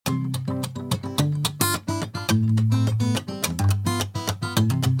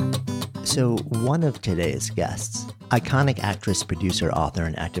So one of today's guests, iconic actress, producer, author,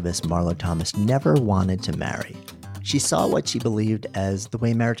 and activist Marlo Thomas, never wanted to marry. She saw what she believed as the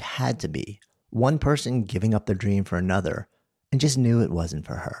way marriage had to be, one person giving up their dream for another, and just knew it wasn't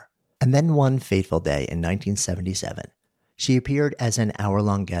for her. And then one fateful day in 1977, she appeared as an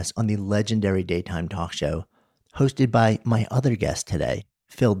hour-long guest on the legendary daytime talk show hosted by my other guest today,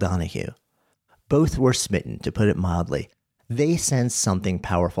 Phil Donahue. Both were smitten, to put it mildly. They sensed something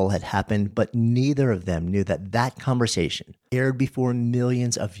powerful had happened, but neither of them knew that that conversation, aired before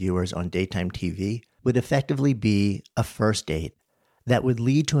millions of viewers on daytime TV, would effectively be a first date that would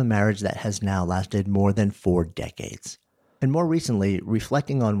lead to a marriage that has now lasted more than 4 decades. And more recently,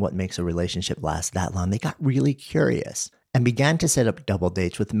 reflecting on what makes a relationship last that long, they got really curious and began to set up double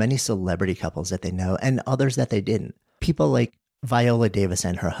dates with many celebrity couples that they know and others that they didn't. People like Viola Davis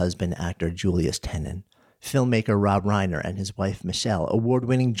and her husband, actor Julius Tenen, filmmaker Rob Reiner and his wife Michelle,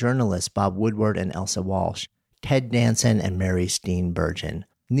 award-winning journalists Bob Woodward and Elsa Walsh, Ted Danson and Mary Steenburgen,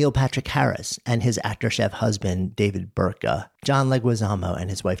 Neil Patrick Harris and his actor-chef husband David Burtka, John Leguizamo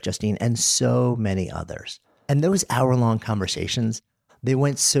and his wife Justine, and so many others. And those hour-long conversations, they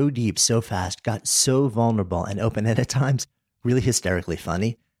went so deep, so fast, got so vulnerable and open, and at times really hysterically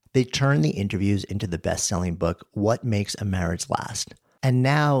funny. They turned the interviews into the best-selling book, What Makes a Marriage Last. And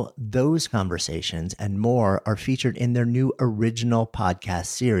now those conversations and more are featured in their new original podcast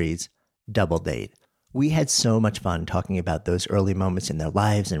series, Double Date. We had so much fun talking about those early moments in their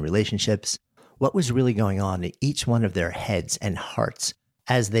lives and relationships, what was really going on in each one of their heads and hearts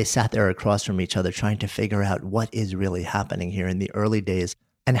as they sat there across from each other trying to figure out what is really happening here in the early days,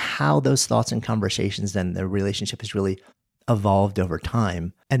 and how those thoughts and conversations and their relationship has really evolved over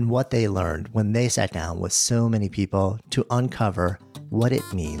time, and what they learned when they sat down with so many people to uncover what it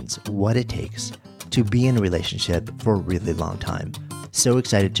means, what it takes to be in a relationship for a really long time. So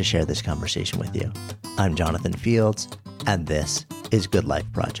excited to share this conversation with you. I'm Jonathan Fields, and this is Good Life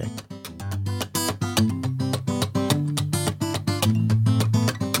Project.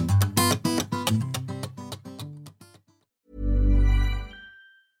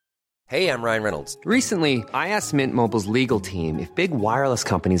 Hey, I'm Ryan Reynolds. Recently, I asked Mint Mobile's legal team if big wireless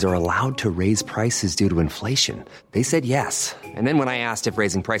companies are allowed to raise prices due to inflation. They said yes. And then when I asked if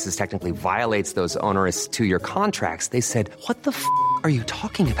raising prices technically violates those onerous 2-year contracts, they said, "What the f*** are you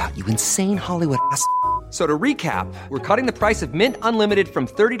talking about, you insane Hollywood ass?" So to recap, we're cutting the price of Mint Unlimited from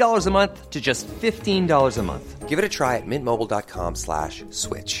 $30 a month to just $15 a month. Give it a try at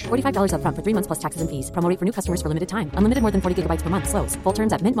mintmobile.com/switch. $45 up front for 3 months plus taxes and fees. Promo rate for new customers for limited time. Unlimited more than 40 gigabytes per month. Slows full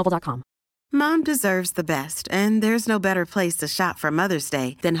terms at mintmobile.com. Mom deserves the best, and there's no better place to shop for Mother's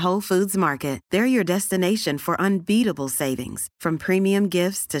Day than Whole Foods Market. They're your destination for unbeatable savings, from premium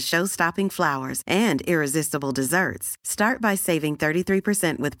gifts to show-stopping flowers and irresistible desserts. Start by saving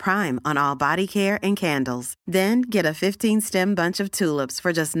 33% with Prime on all body care and candles. Then get a 15-stem bunch of tulips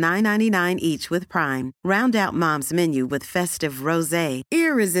for just $9.99 each with Prime. Round out Mom's menu with festive rosé,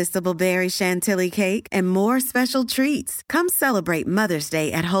 irresistible berry chantilly cake, and more special treats. Come celebrate Mother's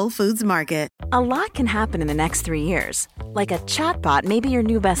Day at Whole Foods Market. A lot can happen in the next 3 years. Like a chatbot may be your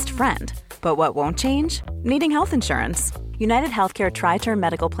new best friend. But what won't change? Needing health insurance. United Healthcare Tri-Term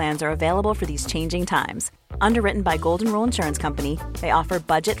Medical Plans are available for these changing times. Underwritten by Golden Rule Insurance Company, they offer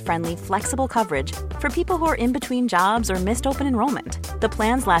budget-friendly, flexible coverage for people who are in between jobs or missed open enrollment. The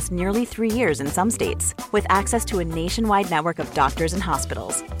plans last nearly 3 years in some states, with access to a nationwide network of doctors and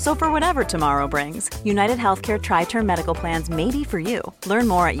hospitals. So for whatever tomorrow brings, United Healthcare Tri-Term Medical Plans may be for you. Learn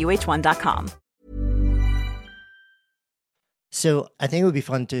more at uh1.com. So I think it would be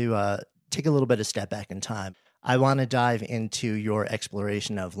fun to take a little bit of step back in time. I want to dive into your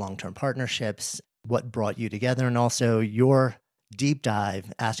exploration of long-term partnerships, what brought you together, and also your deep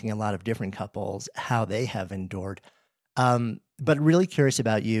dive, asking a lot of different couples how they have endured. But really curious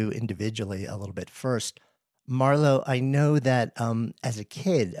about you individually a little bit. First, Marlo, I know that as a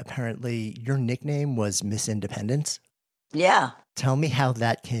kid, apparently your nickname was Miss Independence. Yeah. Tell me how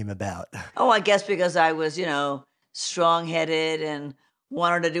that came about. Oh, I guess because I was, strong-headed and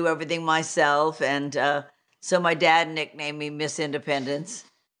wanted to do everything myself. And so my dad nicknamed me Miss Independence,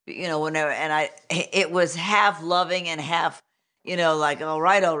 whenever, and it was half loving and half, like, all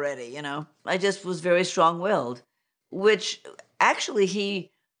right already, I just was very strong-willed, which actually he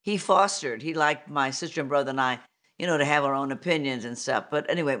fostered. He liked my sister and brother and I, to have our own opinions and stuff. But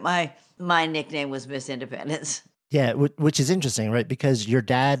anyway, my nickname was Miss Independence. Yeah, which is interesting, right? Because your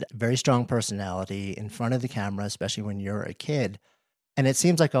dad, very strong personality in front of the camera, especially when you're a kid. And it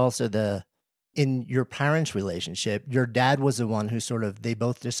seems like also in your parents' relationship, your dad was the one who they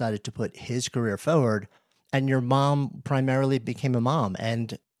both decided to put his career forward, and your mom primarily became a mom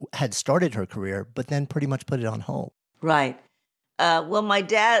and had started her career, but then pretty much put it on hold. Right. Well, my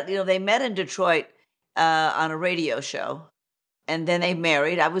dad, they met in Detroit on a radio show, and then they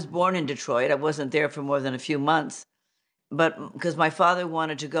married. I was born in Detroit. I wasn't there for more than a few months, but because my father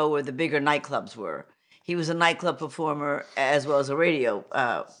wanted to go where the bigger nightclubs were. He was a nightclub performer as well as a radio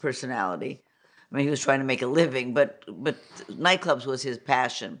personality. I mean, he was trying to make a living, but nightclubs was his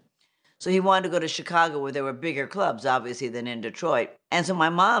passion. So he wanted to go to Chicago where there were bigger clubs, obviously, than in Detroit. And so my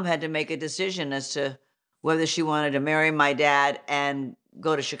mom had to make a decision as to whether she wanted to marry my dad and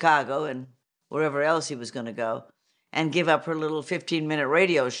go to Chicago and wherever else he was going to go and give up her little 15-minute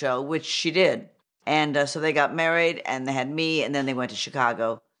radio show, which she did. And so they got married and they had me, and then they went to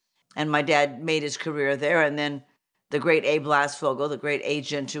Chicago. And my dad made his career there. And then the great Abe Blasfogel, the great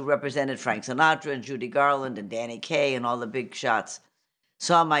agent who represented Frank Sinatra and Judy Garland and Danny Kaye and all the big shots,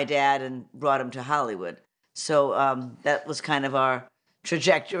 saw my dad and brought him to Hollywood. So that was kind of our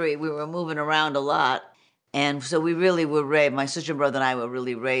trajectory. We were moving around a lot. And so we really were raised, my sister and brother and I were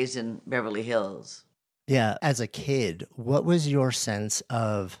really raised in Beverly Hills. Yeah. As a kid, what was your sense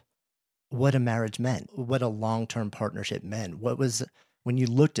of what a marriage meant, what a long-term partnership meant? What was, when you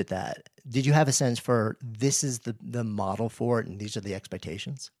looked at that, did you have a sense for this is the model for it and these are the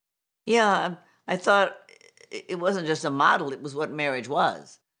expectations? Yeah, I thought it wasn't just a model, it was what marriage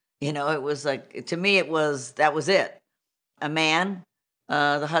was. It was like, to me, that was it. A man,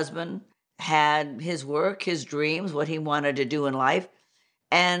 the husband, had his work, his dreams, what he wanted to do in life.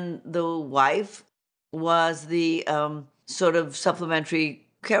 And the wife was the sort of supplementary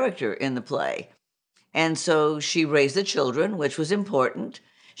character in the play. And so she raised the children, which was important.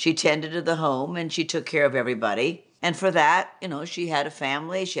 She tended to the home and she took care of everybody. And for that, she had a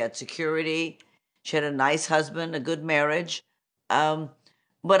family, she had security, she had a nice husband, a good marriage.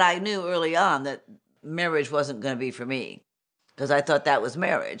 But I knew early on that marriage wasn't going to be for me because I thought that was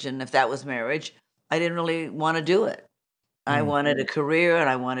marriage. And if that was marriage, I didn't really want to do it. I wanted a career and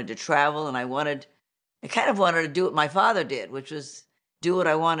I wanted to travel and I kind of wanted to do what my father did, which was do what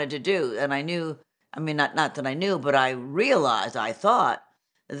I wanted to do. And I knew, not that I knew, but I realized, I thought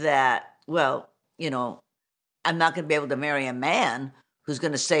that, well, I'm not going to be able to marry a man who's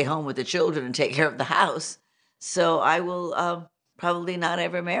going to stay home with the children and take care of the house. So I will probably not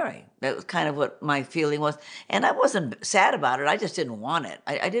ever marry. That was kind of what my feeling was. And I wasn't sad about it. I just didn't want it.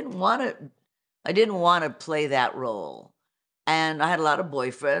 I didn't want it. I didn't want to play that role. And I had a lot of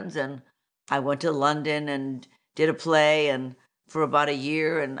boyfriends, and I went to London and did a play and for about a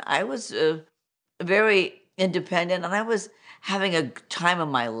year. And I was very independent, and I was having a time of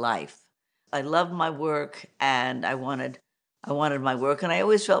my life. I loved my work, and I wanted my work. And I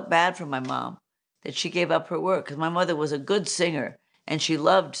always felt bad for my mom that she gave up her work, because my mother was a good singer and she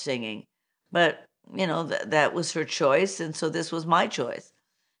loved singing. But, that was her choice. And so this was my choice.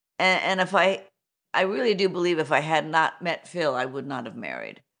 And if I really do believe if I had not met Phil, I would not have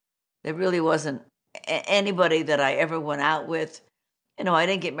married. There really wasn't anybody that I ever went out with. I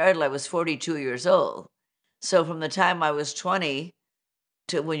didn't get married till I was 42 years old. So from the time I was 20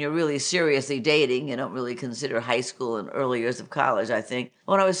 to when you're really seriously dating, you don't really consider high school and early years of college, I think.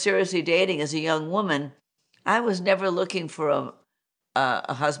 When I was seriously dating as a young woman, I was never looking for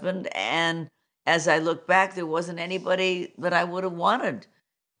a husband. And as I look back, there wasn't anybody that I would have wanted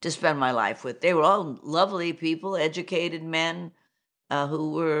to spend my life with. They were all lovely people, educated men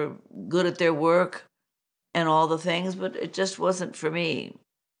who were good at their work and all the things, but it just wasn't for me.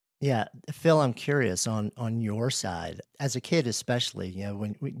 Yeah. Phil, I'm curious on your side, as a kid especially,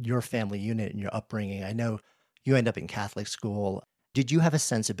 when your family unit and your upbringing, I know you end up in Catholic school. Did you have a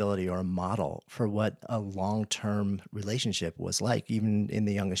sensibility or a model for what a long-term relationship was like, even in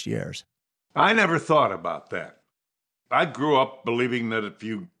the youngest years? I never thought about that. I grew up believing that if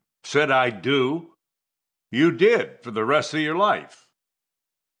you said I do, you did for the rest of your life.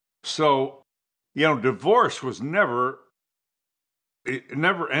 So, divorce was it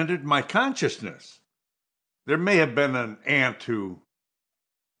never entered my consciousness. There may have been an aunt who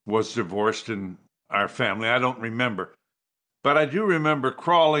was divorced in our family. I don't remember. But I do remember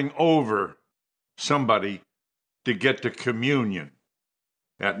crawling over somebody to get to communion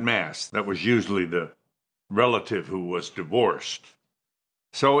at Mass. That was usually the relative who was divorced.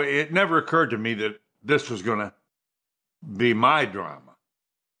 So it never occurred to me that this was going to be my drama.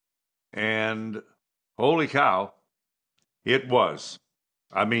 And holy cow, it was.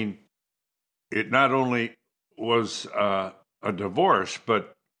 It not only was a divorce,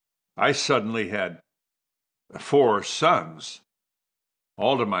 but I suddenly had 4 sons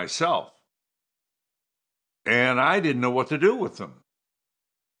all to myself. And I didn't know what to do with them.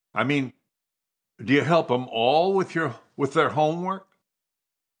 Do you help them all with their homework?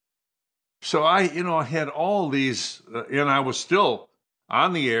 So I had all these, and I was still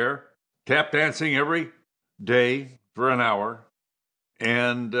on the air, tap dancing every day for an hour,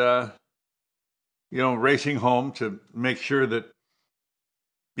 and racing home to make sure that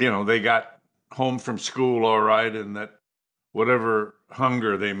they got home from school all right, and that whatever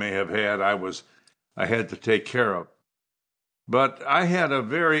hunger they may have had, I had to take care of. But I had a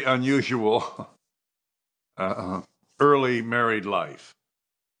very unusual early married life,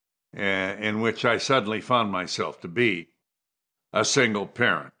 in which I suddenly found myself to be a single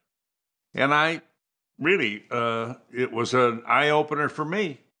parent. And I really, it was an eye-opener for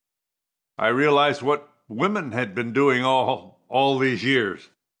me. I realized what women had been doing all these years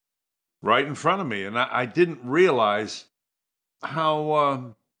right in front of me. And I didn't realize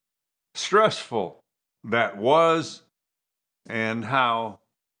how stressful that was, and how,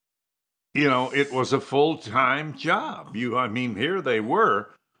 it was a full-time job. Here they were,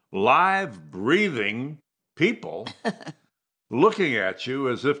 live, breathing people looking at you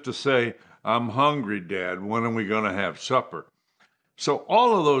as if to say, "I'm hungry, Dad. When are we going to have supper?" So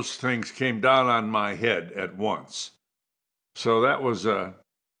all of those things came down on my head at once. So that was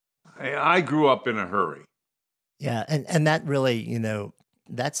I grew up in a hurry. Yeah, and that really,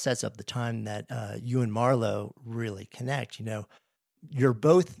 that sets up the time that you and Marlo really connect. You're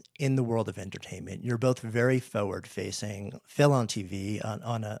both in the world of entertainment. You're both very forward-facing. Phil on TV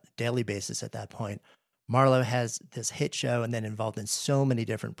on a daily basis at that point. Marlo has this hit show and then involved in so many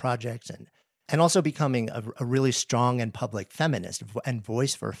different projects, and also becoming a really strong and public feminist and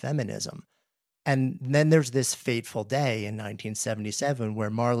voice for feminism. And then there's this fateful day in 1977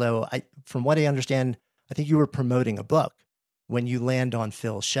 where Marlo, from what I understand, I think you were promoting a book when you land on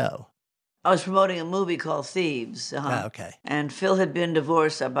Phil's show. I was promoting a movie called Thieves. Okay. And Phil had been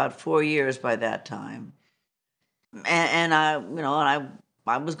divorced about 4 years by that time. And I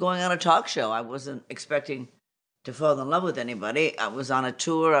was going on a talk show. I wasn't expecting to fall in love with anybody. I was on a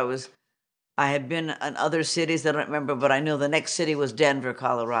tour. I had been in other cities that I don't remember, but I knew the next city was Denver,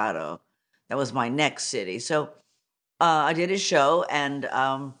 Colorado. That was my next city. So I did his show, and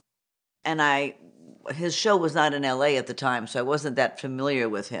his show was not in LA at the time, so I wasn't that familiar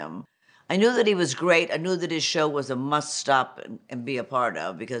with him. I knew that he was great. I knew that his show was a must stop and be a part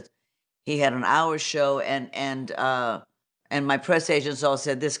of, because he had an hour show, and my press agents all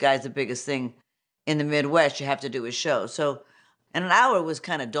said, "This guy's the biggest thing in the Midwest. You have to do his show." So, and an hour was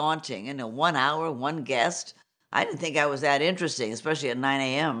kind of daunting. 1 hour, one guest. I didn't think I was that interesting, especially at 9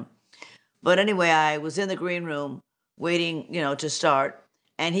 a.m. But anyway, I was in the green room waiting, to start,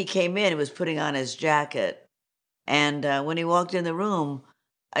 and he came in and was putting on his jacket. And when he walked in the room,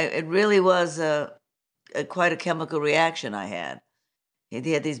 it really was quite a chemical reaction I had.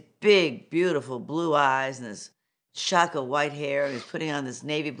 He had these big, beautiful blue eyes and this shock of white hair. He was putting on this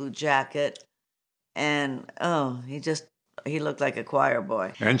navy blue jacket. And, he looked like a choir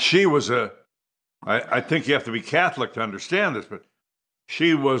boy. And she was I think you have to be Catholic to understand this, but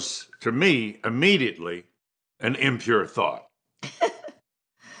she was, to me, immediately an impure thought.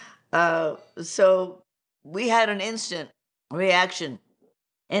 So we had an instant reaction.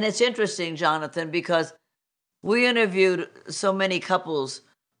 And it's interesting, Jonathan, because we interviewed so many couples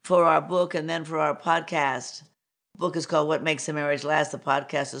for our book and then for our podcast. The book is called What Makes a Marriage Last. The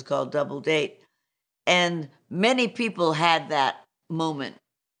podcast is called Double Date. And many people had that moment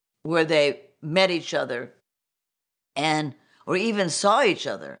where they met each other or even saw each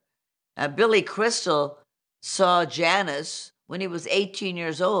other. Billy Crystal saw Janice when he was 18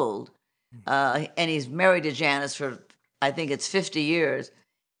 years old, and he's married to Janice for, I think it's 50 years.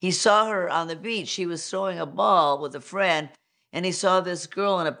 He saw her on the beach. She was throwing a ball with a friend, and he saw this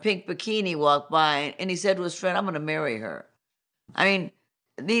girl in a pink bikini walk by, and he said to his friend, "I'm going to marry her." I mean,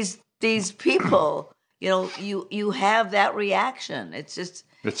 these people, you have that reaction. It's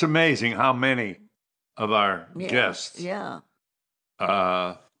amazing how many of our guests. Yeah.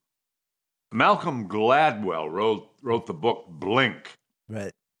 Malcolm Gladwell wrote the book Blink,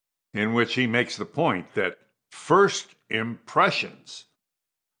 right, in which he makes the point that first impressions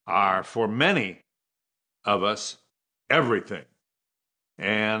are, for many of us, everything.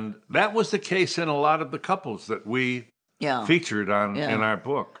 And that was the case in a lot of the couples that we featured in our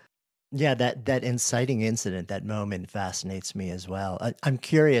book. Yeah, that inciting incident, that moment fascinates me as well. I'm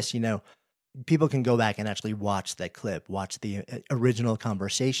curious, people can go back and actually watch that clip, watch the original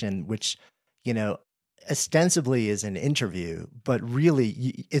conversation, which, ostensibly is an interview, but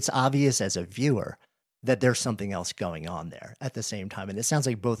really it's obvious as a viewer that there's something else going on there at the same time. And it sounds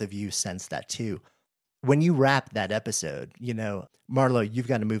like both of you sense that too. When you wrap that episode, Marlo, you've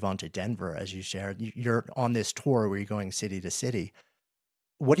got to move on to Denver, as you shared. You're on this tour where you're going city to city.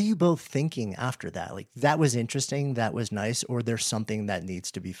 what are you both thinking after that? Like, that was interesting, that was nice, or there's something that needs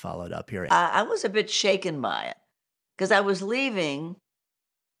to be followed up here? I was a bit shaken by it because I was leaving,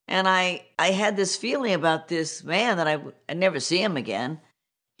 and I had this feeling about this man that I'd never see him again.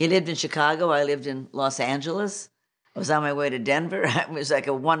 He lived in Chicago. I lived in Los Angeles. I was on my way to Denver. It was like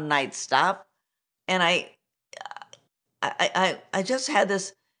a one-night stop. And I just had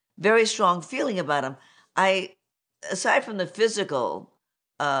this very strong feeling about him. Aside from the physical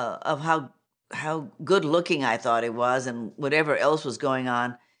of how good looking I thought he was and whatever else was going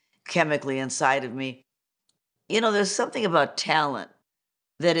on chemically inside of me, there's something about talent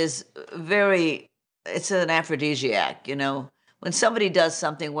that is it's an aphrodisiac, When somebody does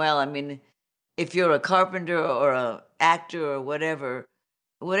something well, I mean, if you're a carpenter or an actor or whatever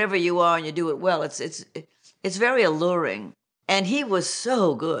you are and you do it well, it's very alluring. And he was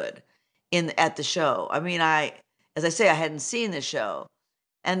so good at the show. I mean, as I say, I hadn't seen the show.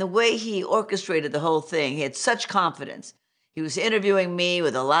 And the way he orchestrated the whole thing, he had such confidence. He was interviewing me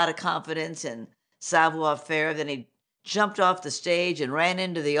with a lot of confidence and savoir-faire. Then he jumped off the stage and ran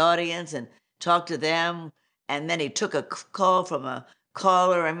into the audience and talked to them. And then he took a call from a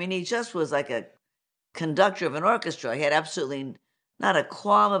caller. I mean, he just was like a conductor of an orchestra. He had absolutely not a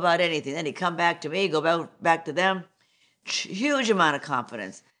qualm about anything. Then he'd come back to me, go back to them. Huge amount of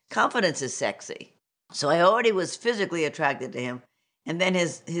confidence. Confidence is sexy. So I already was physically attracted to him. And then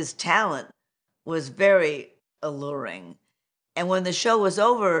his talent was very alluring. And when the show was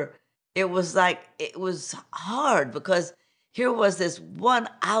over, it was hard because here was this 1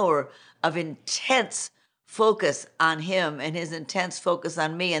 hour of intense focus on him and his intense focus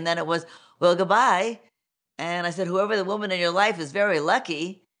on me. And then it was, well, goodbye. And I said, whoever the woman in your life is very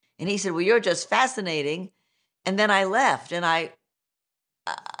lucky. And he said, well, you're just fascinating. And then I left, and I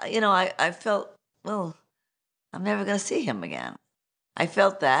felt, well, I'm never going to see him again. I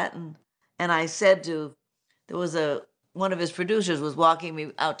felt that, and I said one of his producers was walking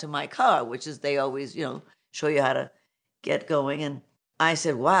me out to my car, which is they always, show you how to get going. And I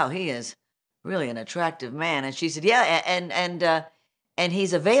said, wow, he is really an attractive man. And she said, yeah, and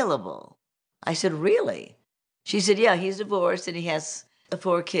he's available. I said, really? She said, yeah, he's divorced and he has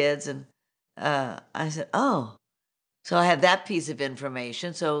 4 kids. And I said, oh. So I had that piece of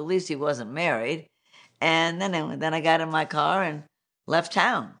information. So at least he wasn't married. And then I got in my car and left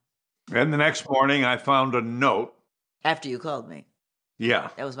town. And the next morning I found a note. After you called me. Yeah.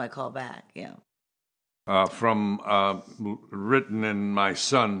 That was my call back, yeah. Written in my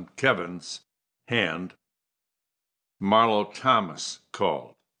son Kevin's hand. Marlo Thomas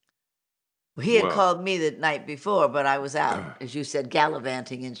called. Well, he had called me the night before, but I was out, as you said,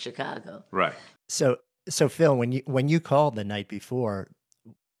 gallivanting in Chicago. Right. So Phil, when you called the night before,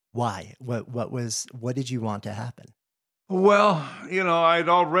 why? What did you want to happen? Well, I'd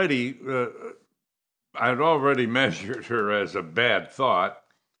already measured her as a bad thought,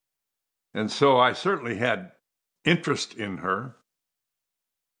 and so I certainly had interest in her.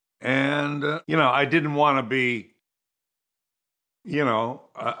 And I didn't want to be,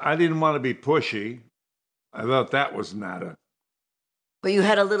 I didn't want to be pushy. I thought that was not a. Well, you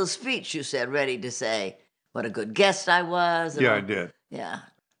had a little speech, you said, ready to say what a good guest I was. Yeah, I did. Yeah.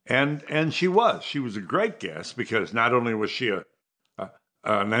 And she was a great guest because not only was she an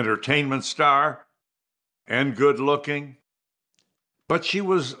entertainment star and good looking, but she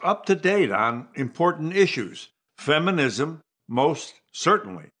was up to date on important issues, feminism, most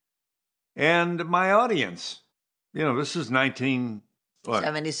certainly. And my audience, this is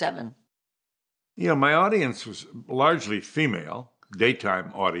 1977. My audience was largely female,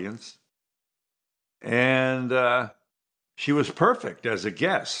 daytime audience. And she was perfect as a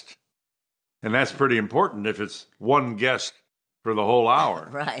guest. And that's pretty important if it's one guest for the whole hour.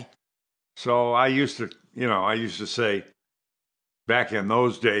 Right. So I used to say, back in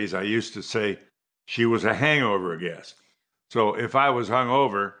those days, I used to say she was a hangover guest. So if I was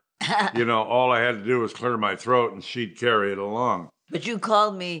hungover, all I had to do was clear my throat and she'd carry it along. But you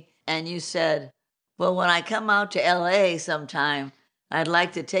called me and you said, well, when I come out to L.A. sometime, I'd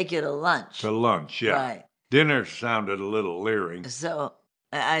like to take you to lunch. To lunch, yeah. Right. Dinner sounded a little leering. So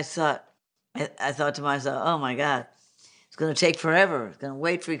I thought to myself, oh my God, it's going to take forever. It's going to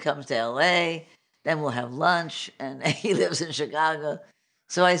wait for he comes to L.A., then we'll have lunch, and he lives in Chicago.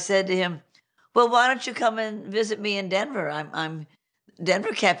 So I said to him, well, why don't you come and visit me in Denver? Denver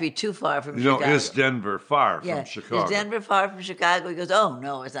can't be too far from Chicago. Is Denver far from Chicago? Is Denver far from Chicago? He goes, oh,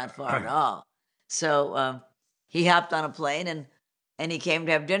 no, it's not far at all. So he hopped on a plane and he came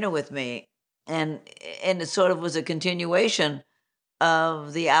to have dinner with me. And it sort of was a continuation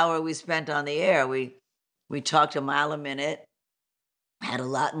of the hour we spent on the air. We talked a mile a minute. had a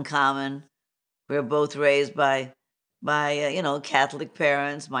lot in common. We were both raised by Catholic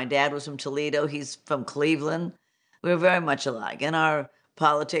parents. My dad was from Toledo. He's from Cleveland. We were very much alike, and our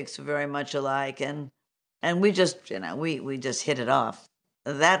politics were very much alike, and we just, we just hit it off.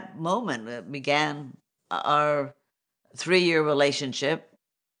 That moment began our 3-year relationship,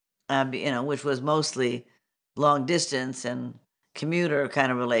 which was mostly long distance and commuter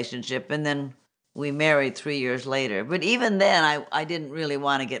kind of relationship, and then we married 3 years later. But even then, I didn't really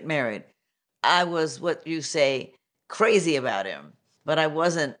want to get married. I was, what you say, crazy about him, but I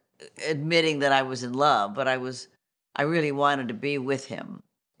wasn't admitting that I was in love, but I really wanted to be with him.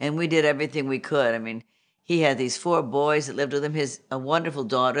 And we did everything we could. I mean, he had these 4 boys that lived with him, a wonderful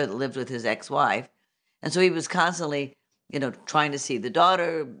daughter that lived with his ex-wife. And so he was constantly, trying to see the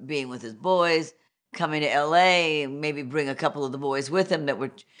daughter, being with his boys, coming to LA, maybe bring a couple of the boys with him that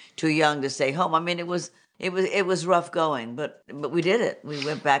were too young to stay home. I mean, it was rough going, but we did it. We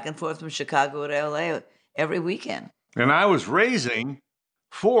went back and forth from Chicago to LA every weekend. And I was raising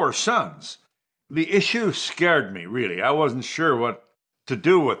 4 sons. The issue scared me, really. I wasn't sure what to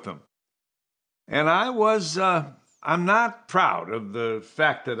do with them. And I'm not proud of the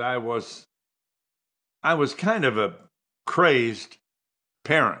fact that I was kind of a crazed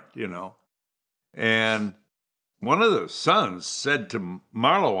parent, And one of the sons said to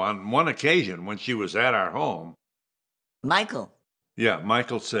Marlo on one occasion when she was at our home. Michael. Yeah,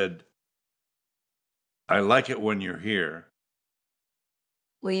 Michael said, "I like it when you're here."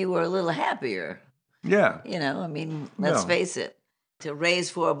 Well, you were a little happier. Yeah. Let's face it. To raise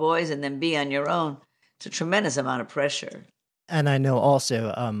 4 boys and then be on your own, it's a tremendous amount of pressure. And I know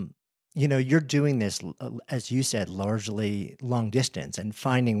also, you're doing this, as you said, largely long distance and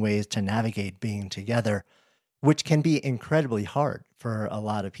finding ways to navigate being together, which can be incredibly hard for a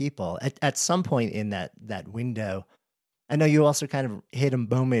lot of people. At some point in that window, I know you also kind of hit a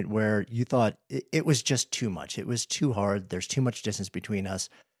moment where you thought it was just too much. It was too hard. There's too much distance between us,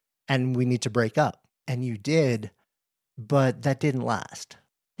 and we need to break up. And you did, but that didn't last.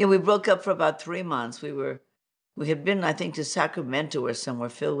 Yeah, we broke up for about 3 months. We had been, I think, to Sacramento or somewhere.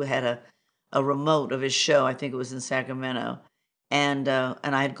 Phil had a remote of his show. I think it was in Sacramento. And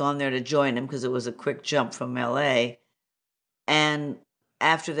I had gone there to join him because it was a quick jump from LA. And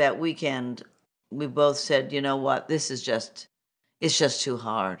after that weekend, we both said, you know what, it's just too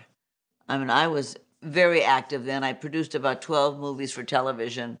hard. I mean, I was very active then. I produced about 12 movies for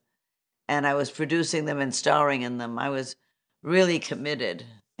television, and I was producing them and starring in them. I was really committed.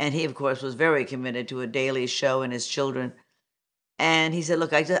 And he, of course, was very committed to a daily show and his children. And he said,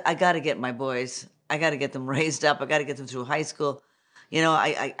 look, I got to get my boys. I got to get them raised up. I got to get them through high school.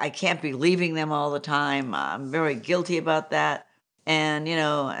 I can't be leaving them all the time. I'm very guilty about that. And,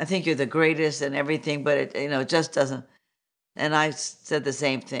 I think you're the greatest and everything, but it just doesn't. And I said the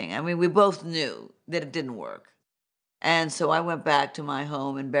same thing. I mean, we both knew that it didn't work. And so I went back to my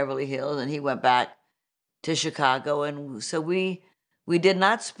home in Beverly Hills, and he went back to Chicago. And so we did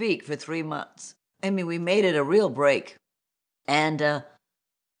not speak for 3 months. I mean, we made it a real break. And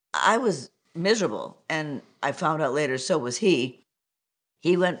I was miserable. And I found out later, so was he.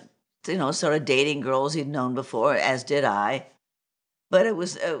 He went, started dating girls he'd known before, as did I. But it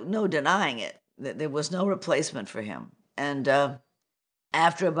was no denying it. There was no replacement for him. And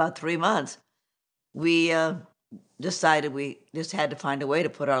after about 3 months, we decided we just had to find a way to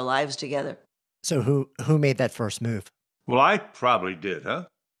put our lives together. So who made that first move? Well, I probably did, huh?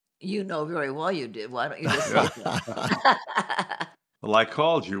 You know very well you did. Why don't you just say that? Well, I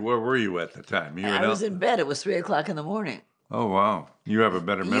called you. Where were you at the time? I was in bed. It was 3:00 in the morning. Oh, wow. You have a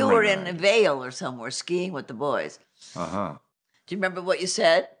better memory. You were in Vail or somewhere skiing with the boys. Uh-huh. Do you remember what you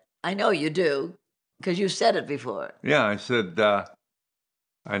said? I know you do, because you said it before. Yeah, I said,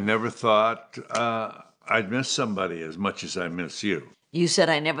 I never thought I'd miss somebody as much as I miss you. You said,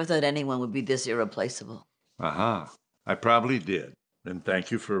 I never thought anyone would be this irreplaceable. Uh-huh. I probably did. And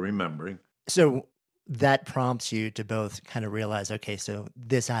thank you for remembering. So that prompts you to both kind of realize, okay, so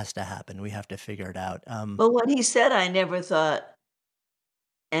this has to happen. We have to figure it out. But when he said, I never thought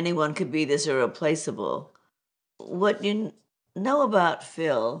anyone could be this irreplaceable, what you know about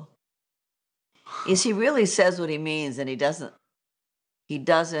Phil is he really says what he means, and he doesn't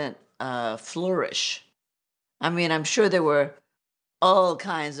flourish. I mean, I'm sure there were all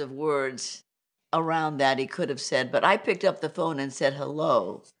kinds of words around that he could have said, but I picked up the phone and said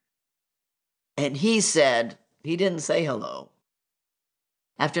hello. And he said, he didn't say hello.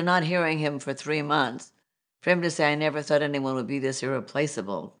 After not hearing him for 3 months, for him to say, I never thought anyone would be this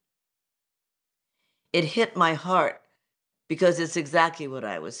irreplaceable, it hit my heart because it's exactly what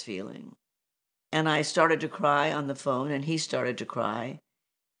I was feeling. And I started to cry on the phone, and he started to cry.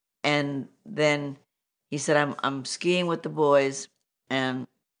 And then he said, I'm skiing with the boys, and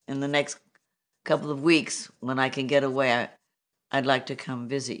in the next couple of weeks, when I can get away, I'd like to come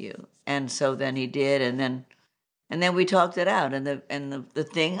visit you. And so then he did, and then we talked it out. And the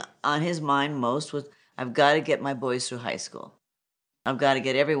thing on his mind most was, I've got to get my boys through high school. I've got to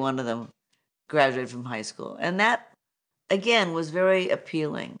get every one of them graduated from high school. And that, again, was very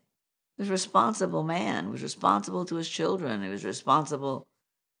appealing. He was a responsible man. He was responsible to his children. He was responsible.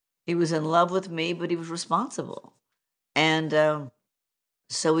 He was in love with me, but he was responsible. And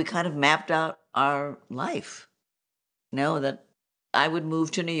so we kind of mapped out our life. That I would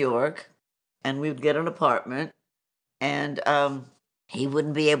move to New York, and we would get an apartment, and he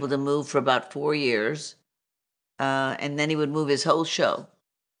wouldn't be able to move for about 4 years, and then he would move his whole show,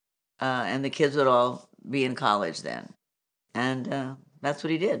 and the kids would all be in college then. And that's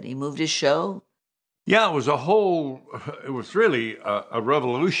what he did. He moved his show. Yeah, it was really a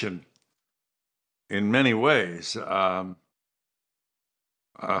revolution in many ways.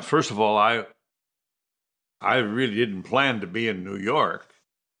 First of all, I really didn't plan to be in New York,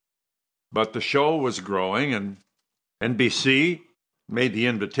 but the show was growing, and NBC made the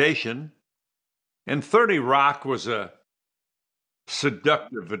invitation, and 30 Rock was a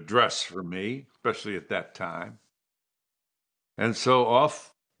seductive address for me, especially at that time. And so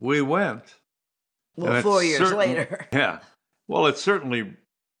off we went. Well, 4 years later. Yeah. Well, it certainly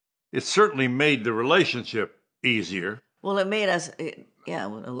made the relationship easier. Well, it made us,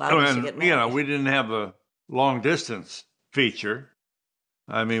 allowed us to get married. We didn't have a long distance feature.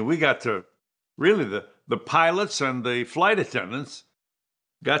 I mean, we got to really the pilots and the flight attendants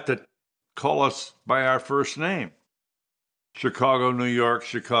got to call us by our first name. Chicago, New York,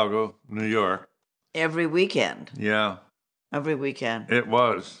 Chicago, New York. Every weekend. Yeah. Every weekend. It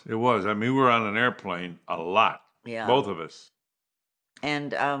was. I mean, we were on an airplane a lot. Yeah. Both of us.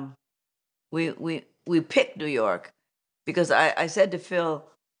 And we picked New York because I said to Phil,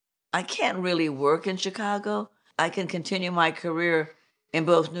 I can't really work in Chicago. I can continue my career in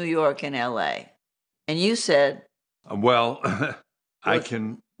both New York and LA. And you said, well, I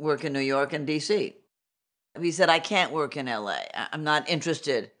can work in New York and DC. He said, I can't work in LA. I'm not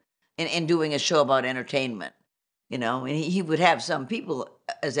interested in doing a show about entertainment. And he would have some people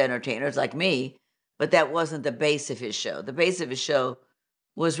as entertainers like me, but that wasn't the base of his show. The base of his show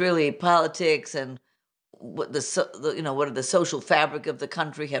was really politics and what the social fabric of the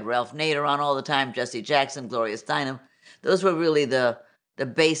country. Had Ralph Nader on all the time, Jesse Jackson, Gloria Steinem. Those were really the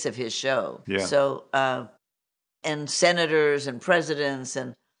base of his show. Yeah. So and senators and presidents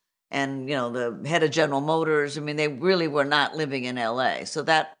and the head of General Motors. I mean, they really were not living in LA. So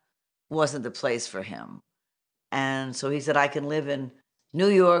that wasn't the place for him. And so he said, I can live in New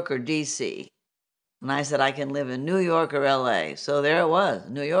York or DC. And I said, I can live in New York or LA. So there it was.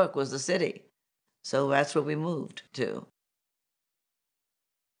 New York was the city. So that's where we moved to.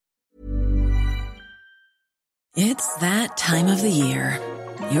 It's that time of the year.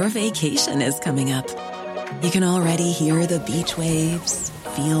 Your vacation is coming up. You can already hear the beach waves,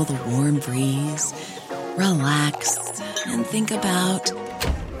 feel the warm breeze, relax, and think about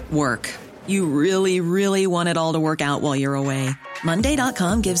work. You really, really want it all to work out while you're away.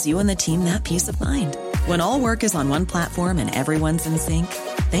 Monday.com gives you and the team that peace of mind. When all work is on one platform and everyone's in sync,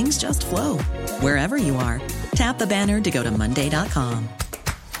 things just flow. Wherever you are, tap the banner to go to Monday.com.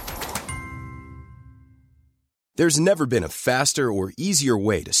 There's never been a faster or easier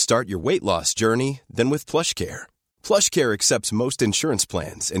way to start your weight loss journey than with PlushCare. PlushCare accepts most insurance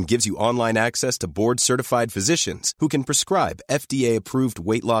plans and gives you online access to board-certified physicians who can prescribe FDA-approved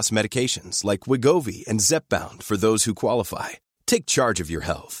weight loss medications like Wegovy and Zepbound for those who qualify. Take charge of your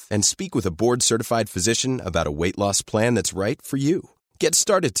health and speak with a board-certified physician about a weight loss plan that's right for you. Get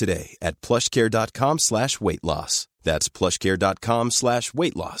started today at plushcare.com/weight loss. That's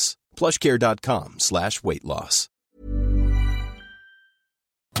plushcare.com/weight loss. plushcare.com/weight loss.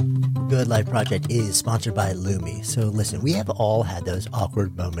 Good Life Project is sponsored by Lumi. So listen, we have all had those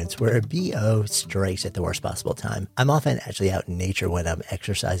awkward moments where a BO strikes at the worst possible time. I'm often actually out in nature when I'm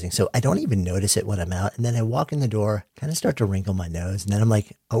exercising, so I don't even notice it when I'm out. And then I walk in the door, kind of start to wrinkle my nose, and then I'm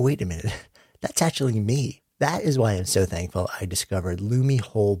like, oh, wait a minute. That's actually me. That is why I'm so thankful I discovered Lumi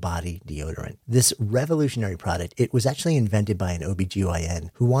Whole Body Deodorant. This revolutionary product, it was actually invented by an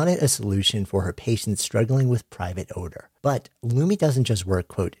OBGYN who wanted a solution for her patients struggling with private odor. But Lumi doesn't just work,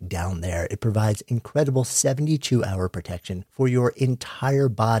 quote, down there. It provides incredible 72-hour protection for your entire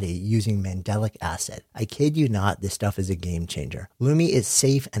body using mandelic acid. I kid you not, this stuff is a game changer. Lumi is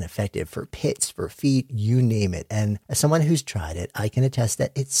safe and effective for pits, for feet, you name it. And as someone who's tried it, I can attest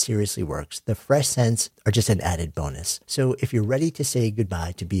that it seriously works. The fresh scents are just an added bonus. So if you're ready to say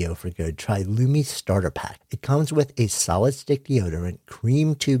goodbye to BO for good, try Lumi Starter Pack. It comes with a solid stick deodorant,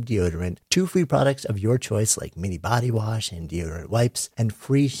 cream tube deodorant, 2 free products of your choice like mini body wash and deodorant wipes, and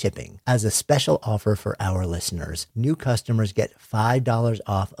free shipping. As a special offer for our listeners, new customers get $5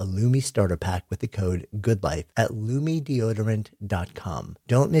 off a Lumi Starter Pack with the code GOODLIFE at LumiDeodorant.com.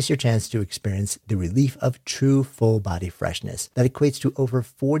 Don't miss your chance to experience the relief of true full body freshness that equates to over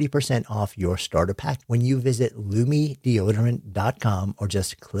 40% off your starter pack when you visit LumiDeodorant.com or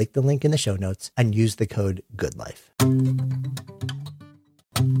just click the link in the show notes and use the code GOODLIFE.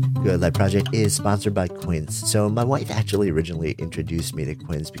 Good Life Project is sponsored by Quince. So my wife actually originally introduced me to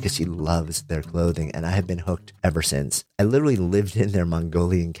Quince because she loves their clothing, and I have been hooked ever since. I literally lived in their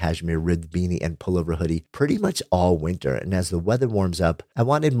Mongolian cashmere ribbed beanie and pullover hoodie pretty much all winter, and as the weather warms up, I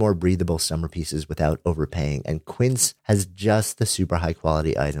wanted more breathable summer pieces without overpaying, and Quince has just the super high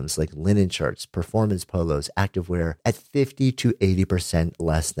quality items like linen shirts, performance polos, activewear at 50 to 80%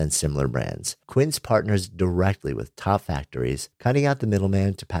 less than similar brands. Quince partners directly with top factories, cutting out the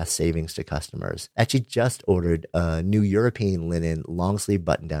middleman to pass savings to customers. Actually just ordered a new European linen long sleeve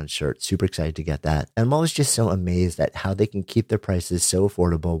button down shirt. Super excited to get that. And I'm always just so amazed at how they can keep their prices so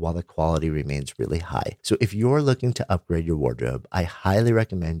affordable while the quality remains really high. So if you're looking to upgrade your wardrobe, I highly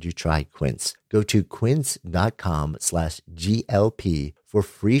recommend you try Quince. Go to quince.com/GLP for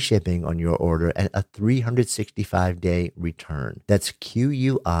free shipping on your order and a 365-day return. That's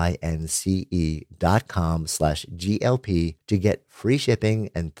QUINCE.com/GLP to get free shipping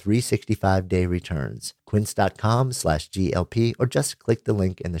and 365-day returns. Quince.com/GLP or just click the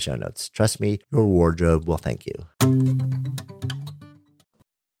link in the show notes. Trust me, your wardrobe will thank you.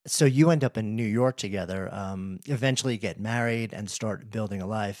 So you end up in New York together, eventually get married and start building a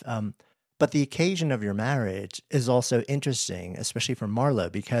life. But the occasion of your marriage is also interesting, especially for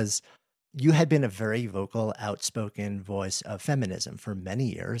Marlo, because you had been a very vocal, outspoken voice of feminism for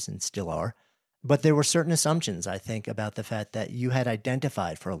many years and still are. But there were certain assumptions, I think, about the fact that you had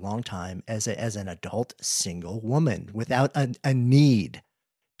identified for a long time as an adult single woman without a need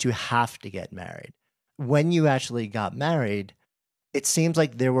to have to get married. When you actually got married, it seems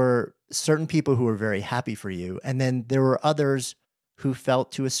like there were certain people who were very happy for you, and then there were others who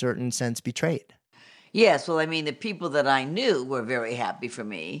felt to a certain sense betrayed. Yes, well, I mean, the people that I knew were very happy for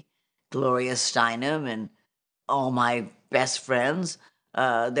me. Gloria Steinem and all my best friends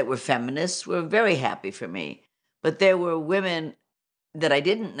that were feminists were very happy for me. But there were women that I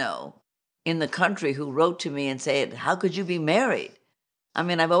didn't know in the country who wrote to me and said, how could you be married? I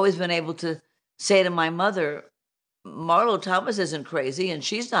mean, I've always been able to say to my mother, Marlo Thomas isn't crazy and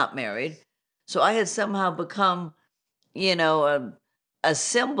she's not married. So I had somehow become, a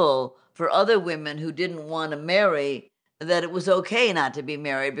symbol for other women who didn't want to marry, that it was okay not to be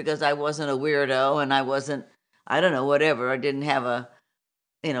married because I wasn't a weirdo and I wasn't, I don't know, whatever. I didn't have a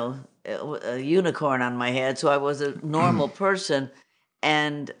unicorn on my head, so I was a normal person.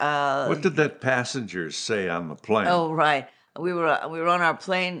 And what did that passengers say on the plane? Oh, right. We were on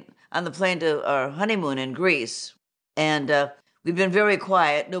the plane to our honeymoon in Greece, and we'd been very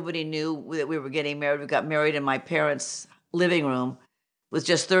quiet. Nobody knew that we were getting married. We got married in my parents' living room with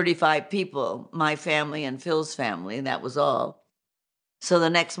just 35 people, my family and Phil's family, and that was all. So the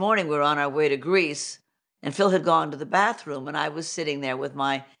next morning, we were on our way to Greece, and Phil had gone to the bathroom, and I was sitting there with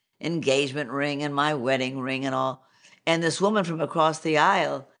my engagement ring and my wedding ring and all. And this woman from across the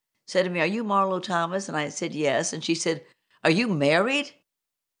aisle said to me, are you Marlo Thomas? And I said, yes. And she said, are you married?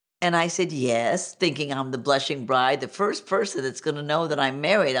 And I said, yes, thinking I'm the blushing bride, the first person that's going to know that I'm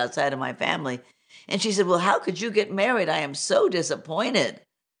married outside of my family. And she said, well, how could you get married? I am so disappointed.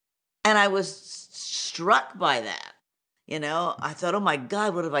 And I was struck by that. I thought, oh my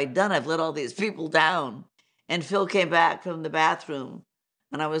God, what have I done? I've let all these people down. And Phil came back from the bathroom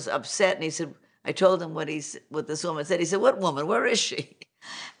and I was upset. And he said, I told him what this woman said. He said, what woman? Where is she?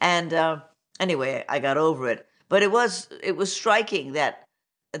 And anyway, I got over it. But it was striking that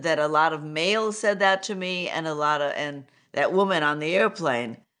a lot of males said that to me, and and that woman on the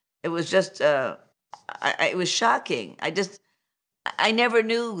airplane. It was just it was shocking. I never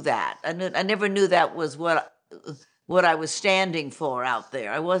knew that. I never knew that was what I was standing for out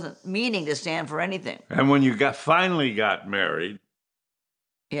there. I wasn't meaning to stand for anything. And when you finally got married,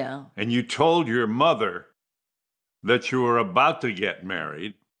 yeah, and you told your mother that you were about to get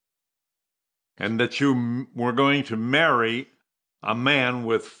married, and that you were going to marry a man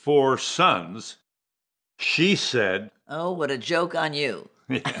with 4 sons, she said, "Oh, what a joke on you."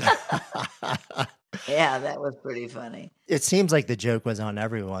 Yeah. Yeah, that was pretty funny. It seems like the joke was on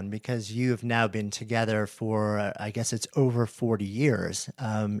everyone because you have now been together for, I guess it's over 40 years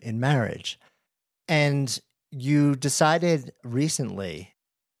in marriage. And you decided recently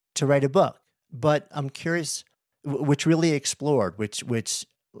to write a book. But I'm curious, which really explored, which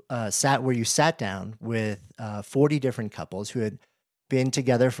where you sat down with 40 different couples who had been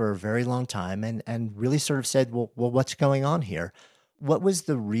together for a very long time and really sort of said, well, what's going on here? What was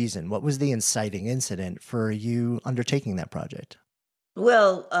the reason? What was the inciting incident for you undertaking that project?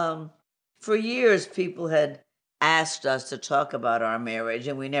 Well, for years, people had asked us to talk about our marriage,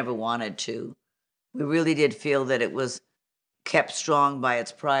 and we never wanted to. We really did feel that it was kept strong by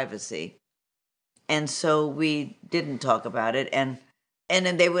its privacy. And so we didn't talk about it. And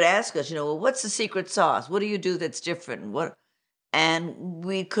then they would ask us, well, what's the secret sauce? What do you do that's different? And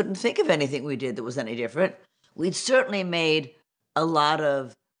we couldn't think of anything we did that was any different. We'd certainly made a lot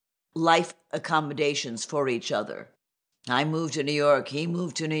of life accommodations for each other. I moved to New York. He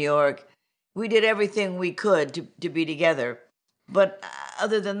moved to New York. We did everything we could to be together. But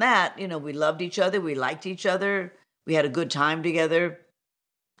other than that, we loved each other. We liked each other. We had a good time together.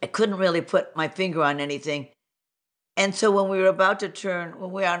 I couldn't really put my finger on anything. And so when we were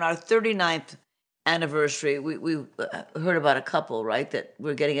when we were on our 39th anniversary, we heard about a couple, right, that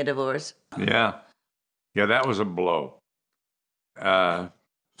were getting a divorce. Yeah, that was a blow.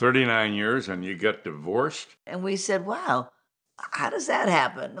 39 years and you get divorced? And we said, wow, how does that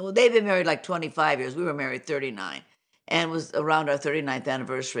happen? Well, they've been married like 25 years. We were married 39. And it was around our 39th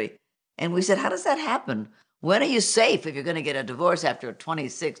anniversary. And we said, how does that happen? When are you safe if you're going to get a divorce after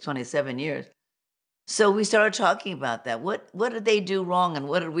 26, 27 years? So we started talking about that. What did they do wrong and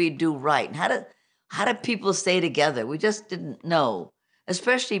what did we do right? And how did people stay together? We just didn't know,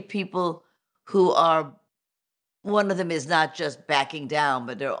 especially people who are, one of them is not just backing down,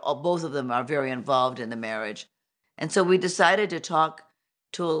 but both of them are very involved in the marriage. And so we decided to talk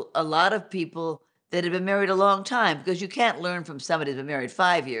to a lot of people that had been married a long time, because you can't learn from somebody who's been married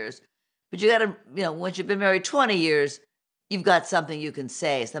 5 years. But you got to, once you've been married 20 years, you've got something you can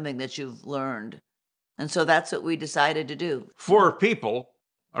say, something that you've learned. And so that's what we decided to do. 4 people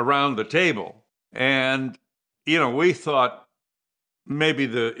around the table. And, we thought maybe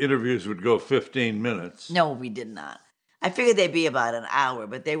the interviews would go 15 minutes. No, we did not. I figured they'd be about an hour,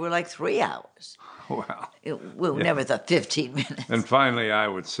 but they were like 3 hours. Wow. We never thought 15 minutes. And finally, I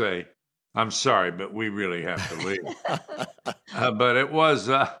would say, I'm sorry, but we really have to leave. But it was,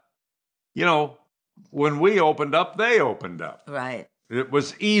 when we opened up, they opened up. Right. It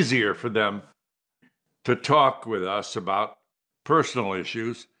was easier for them to talk with us about personal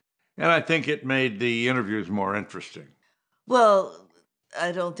issues. And I think it made the interviews more interesting. Well,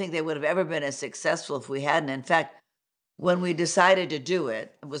 I don't think they would have ever been as successful if we hadn't. In fact, when we decided to do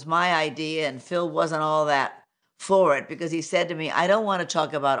it, it was my idea, and Phil wasn't all that for it, because he said to me, I don't want to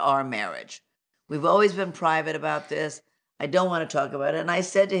talk about our marriage. We've always been private about this. I don't want to talk about it. And I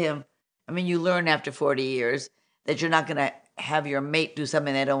said to him, you learn after 40 years that you're not going to have your mate do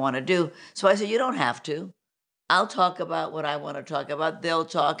something they don't want to do. So I said, you don't have to. I'll talk about what I want to talk about. They'll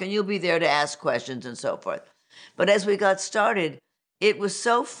talk, and you'll be there to ask questions and so forth. But as we got started, it was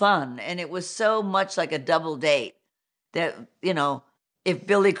so fun, and it was so much like a double date that, if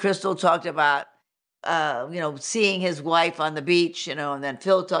Billy Crystal talked about, seeing his wife on the beach, and then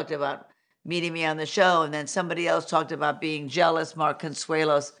Phil talked about meeting me on the show, and then somebody else talked about being jealous. Mark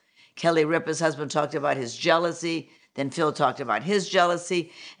Consuelos, Kelly Ripa's husband, talked about his jealousy. Then Phil talked about his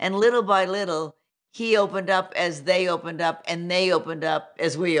jealousy. And little by little, he opened up as they opened up, and they opened up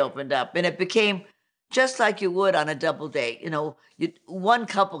as we opened up. And it became just like you would on a double date. One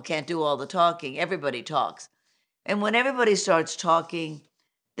couple can't do all the talking. Everybody talks. And when everybody starts talking,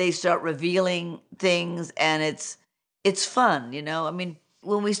 they start revealing things, and it's fun,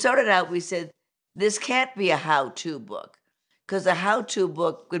 When we started out, we said, this can't be a how-to book, because a how-to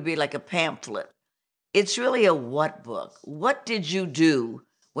book would be like a pamphlet. It's really a what book. What did you do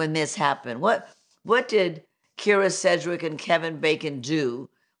when this happened? What did Kira Sedgwick and Kevin Bacon do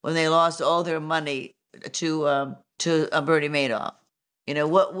when they lost all their money to Bernie Madoff?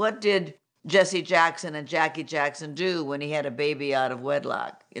 What did Jesse Jackson and Jackie Jackson do when he had a baby out of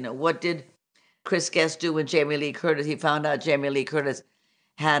wedlock? What did Chris Guest do when Jamie Lee Curtis, he found out Jamie Lee Curtis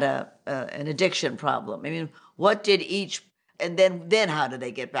had an addiction problem? What did each, and then how did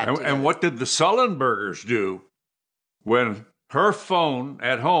they get back together? And what did the Sullenbergers do when her phone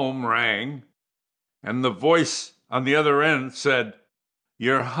at home rang and the voice on the other end said,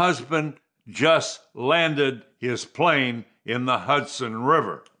 your husband just landed his plane in the Hudson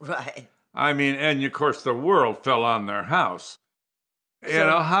River. Right. I mean, and of course the world fell on their house.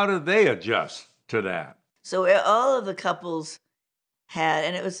 How did they adjust to that? So all of the couples had,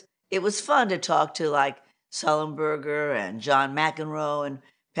 and it was fun to talk to like Sullenberger and John McEnroe and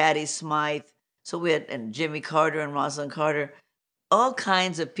Patty Smythe. So we had, and Jimmy Carter and Rosalind Carter, all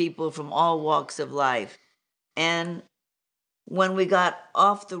kinds of people from all walks of life. And when we got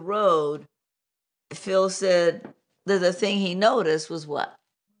off the road, Phil said that the thing he noticed was what?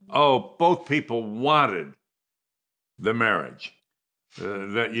 Oh, both people wanted the marriage.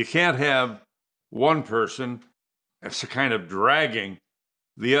 That you can't have one person as a kind of dragging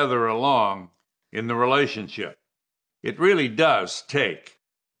the other along in the relationship. It really does take,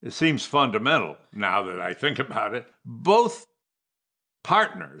 it seems fundamental now that I think about it, both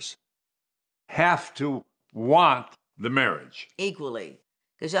partners have to want the marriage. Equally.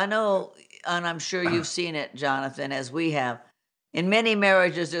 Because I know, and I'm sure you've seen it, Jonathan, as we have, in many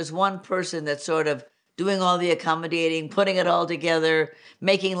marriages, there's one person that's sort of doing all the accommodating, putting it all together,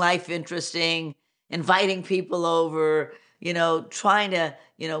 making life interesting, inviting people over, trying to,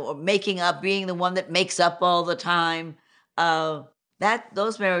 or making up, being the one that makes up all the time.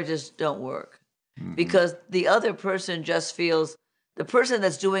 Those marriages don't work because the other person just feels, the person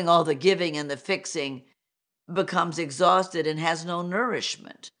that's doing all the giving and the fixing becomes exhausted and has no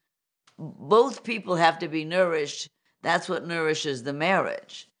nourishment. Both people have to be nourished. That's what nourishes the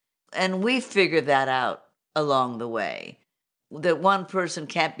marriage. And we figured that out along the way, that one person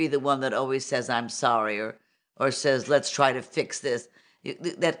can't be the one that always says, I'm sorry, or says, let's try to fix this.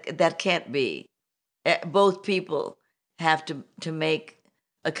 That can't be. Both people have to make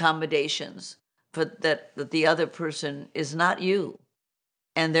accommodations for that the other person is not you.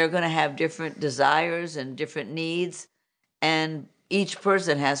 And they're going to have different desires and different needs, and each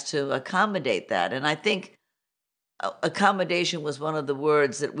person has to accommodate that. And I think accommodation was one of the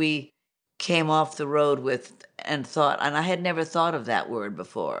words that we came off the road with and thought, and I had never thought of that word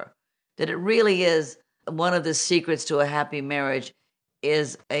before, that it really is one of the secrets to a happy marriage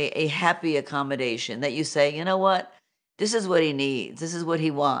is a happy accommodation, that you say, you know what, this is what he needs, this is what he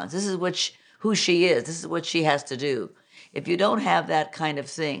wants, this is who she is, this is what she has to do. If you don't have that kind of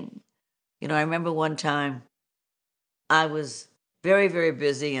thing, I remember one time I was very, very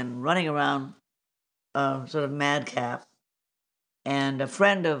busy and running around sort of madcap, and a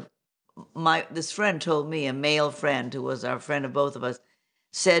friend of this friend told me, a male friend who was our friend of both of us,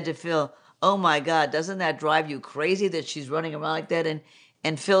 said to Phil, oh my God, doesn't that drive you crazy that she's running around like that?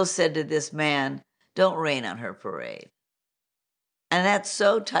 And Phil said to this man, don't rain on her parade. And that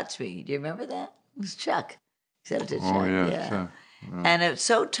so touched me. Do you remember that? It was Chuck. He said it to Chuck. Oh, yeah. Chuck. Yeah. And it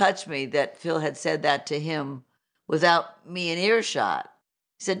so touched me that Phil had said that to him without me in earshot.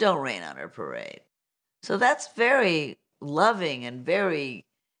 He said, don't rain on her parade. So that's very loving and very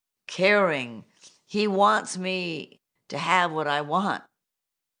caring. He wants me to have what I want,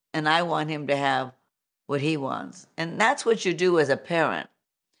 and I want him to have what he wants. And that's what you do as a parent.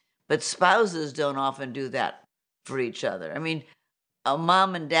 But spouses don't often do that for each other. I mean, a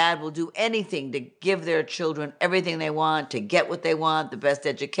mom and dad will do anything to give their children everything they want, to get what they want, the best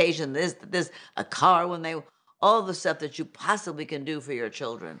education, this, a car all the stuff that you possibly can do for your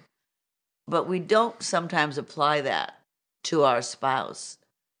children. But we don't sometimes apply that to our spouse.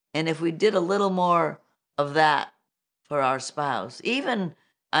 And if we did a little more of that for our spouse, even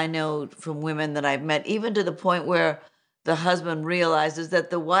I know from women that I've met, even to the point where the husband realizes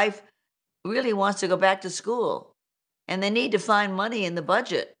that the wife really wants to go back to school, and they need to find money in the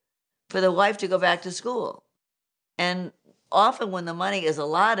budget for the wife to go back to school. And often when the money is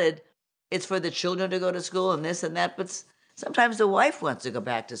allotted, it's for the children to go to school and this and that, but sometimes the wife wants to go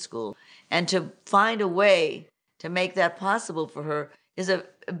back to school. And to find a way to make that possible for her is a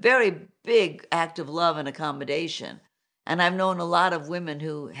very big act of love and accommodation. And I've known a lot of women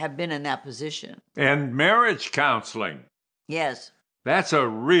who have been in that position. And marriage counseling. Yes. That's a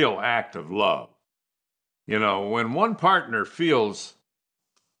real act of love. When one partner feels,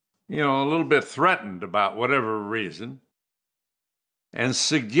 a little bit threatened about whatever reason and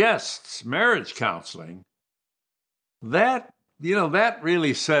suggests marriage counseling, that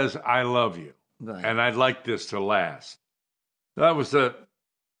really says, I love you. Right. And I'd like this to last.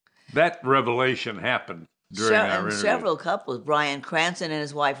 That revelation happened during our interview. Several couples, Bryan Cranston and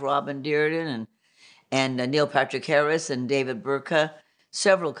his wife Robin Dearden and Neil Patrick Harris and David Burka,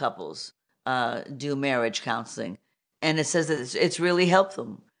 several couples do marriage counseling. And it says that it's really helped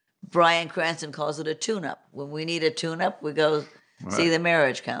them. Bryan Cranston calls it a tune-up. When we need a tune-up, we go see the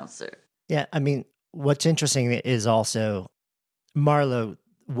marriage counselor. Yeah, I mean, what's interesting is also, Marlo,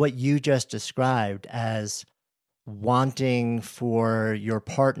 what you just described as wanting for your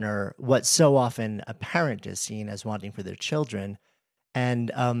partner what so often a parent is seen as wanting for their children,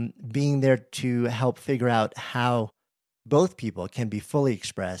 and being there to help figure out how both people can be fully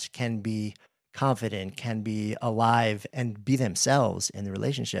expressed, can be confident, can be alive, and be themselves in the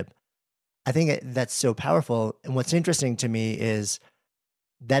relationship. I think that's so powerful. And what's interesting to me is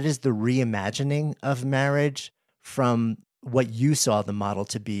that is the reimagining of marriage from what you saw the model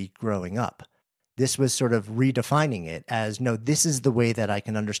to be growing up. This was sort of redefining it as, no, this is the way that I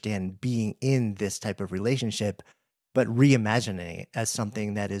can understand being in this type of relationship, but reimagining it as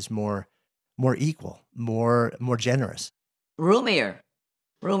something that is more equal, more generous. Roomier.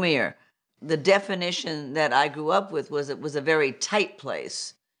 The definition that I grew up with was it was a very tight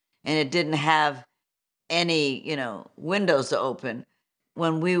place, and it didn't have any, windows to open.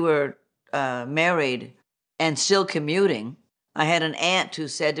 When we were married and still commuting, I had an aunt who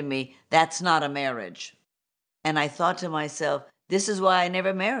said to me, "That's not a marriage." And I thought to myself, this is why I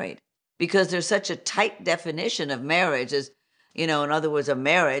never married, because there's such a tight definition of marriage as, in other words, a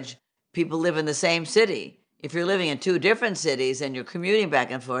marriage, people live in the same city. If you're living in two different cities and you're commuting back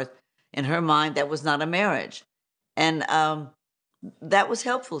and forth, in her mind, that was not a marriage. And that was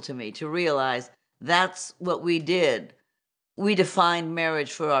helpful to me to realize that's what we did. We defined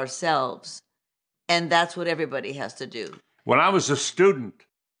marriage for ourselves, and that's what everybody has to do. When I was a student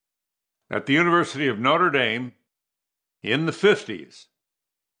at the University of Notre Dame in the 50s,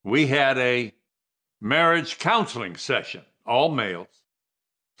 we had a marriage counseling session, all males.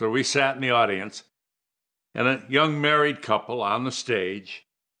 So we sat in the audience, and a young married couple on the stage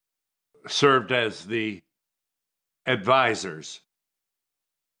served as the advisors.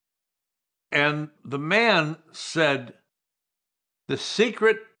 And the man said, the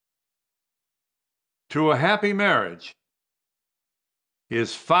secret to a happy marriage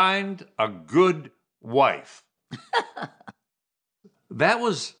is find a good wife. That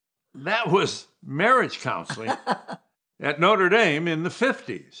was marriage counseling at Notre Dame in the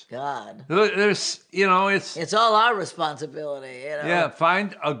 50s. God. There's, it's all our responsibility. Yeah,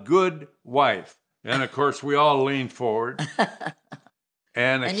 find a good wife. And of course, we all leaned forward.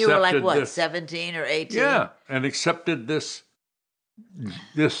 And you were like, what, 17 or 18? Yeah, and accepted this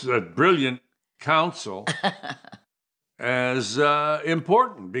brilliant counsel as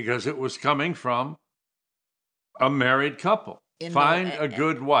important because it was coming from a married couple. Find a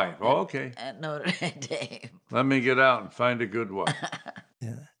good wife. Okay. At Notre Dame. Let me get out and find a good wife.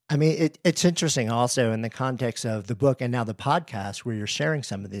 Yeah. I mean, it's interesting also in the context of the book and now the podcast where you're sharing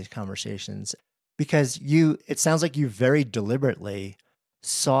some of these conversations, because it sounds like you very deliberately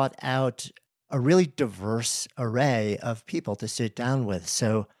sought out a really diverse array of people to sit down with.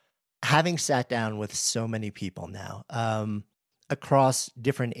 So having sat down with so many people now, across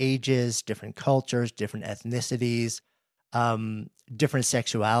different ages, different cultures, different ethnicities, different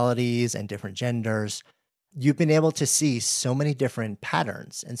sexualities and different genders, you've been able to see so many different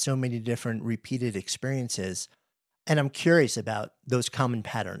patterns and so many different repeated experiences. And I'm curious about those common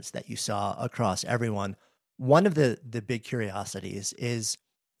patterns that you saw across everyone. One of the big curiosities is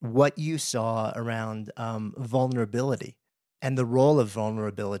what you saw around vulnerability and the role of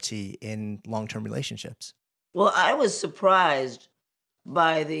vulnerability in long-term relationships. Well, I was surprised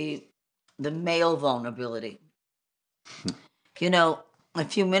by the male vulnerability. A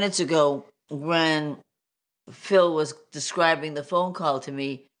few minutes ago, when Phil was describing the phone call to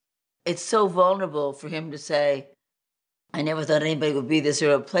me, it's so vulnerable for him to say, I never thought anybody would be this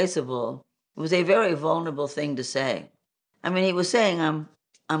irreplaceable. It was a very vulnerable thing to say. I mean, he was saying,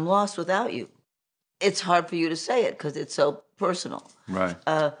 I'm lost without you. It's hard for you to say it because it's so personal. Right.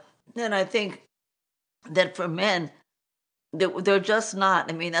 And I think that for men, they're just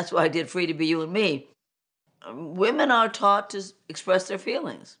not. I mean, that's why I did Free to Be You and Me. Women are taught to express their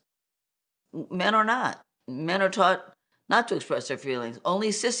feelings. Men are not. Men are taught not to express their feelings.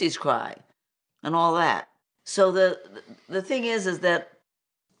 Only sissies cry and all that. So the thing is that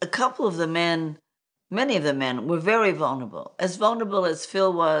a couple of the men, many of the men, were very vulnerable. As vulnerable as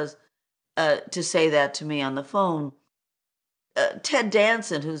Phil was to say that to me on the phone. Ted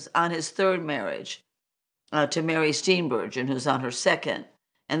Danson, who's on his third marriage, to Mary Steenburgen, who's on her second,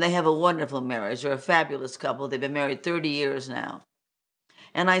 and they have a wonderful marriage. They're a fabulous couple. They've been married 30 years now.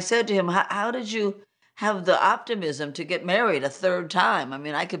 And I said to him, how did you have the optimism to get married a third time? I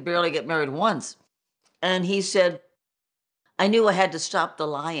mean, I could barely get married once. And he said, I knew I had to stop the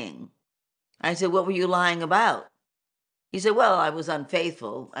lying. I said, what were you lying about? He said, well, I was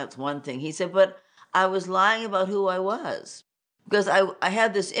unfaithful. That's one thing. He said, but I was lying about who I was. Because I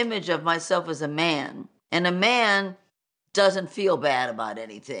had this image of myself as a man. And a man doesn't feel bad about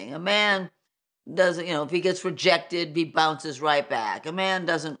anything. A man doesn't, if he gets rejected, he bounces right back. A man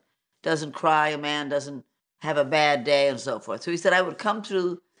doesn't cry. A man doesn't have a bad day and so forth. So he said, I would come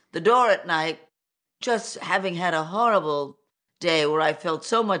through the door at night just having had a horrible day where I felt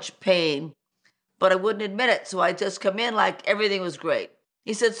so much pain, but I wouldn't admit it. So I just come in like everything was great.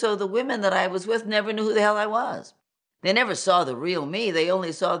 He said, so the women that I was with never knew who the hell I was. They never saw the real me. They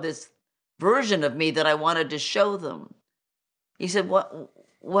only saw this version of me that I wanted to show them. He said,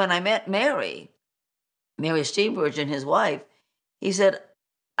 when I met Mary Steenburgen, his wife, he said,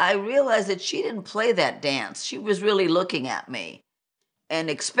 I realized that she didn't play that dance. She was really looking at me and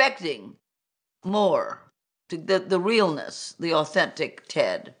expecting more, the realness, the authentic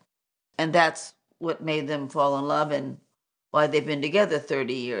Ted. And that's what made them fall in love and why they've been together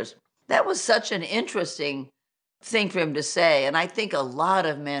 30 years. That was such an interesting thing for him to say. And I think a lot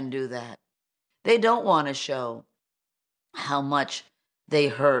of men do that. They don't want to show how much they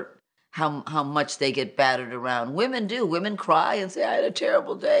hurt, how much they get battered around. Women do. Women cry and say, I had a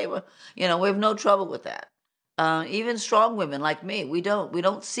terrible day. Well, we have no trouble with that. Even strong women like me, we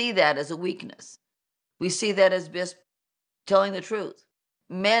don't see that as a weakness. We see that as just telling the truth.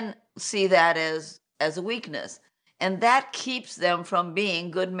 Men see that as a weakness. And that keeps them from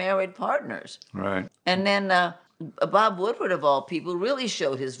being good married partners. Right. And then Bob Woodward, of all people, really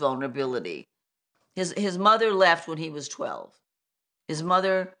showed his vulnerability. His mother left when he was 12. His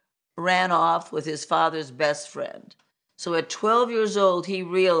mother ran off with his father's best friend. So at 12 years old, he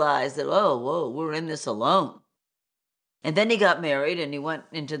realized that, we're in this alone. And then he got married and he went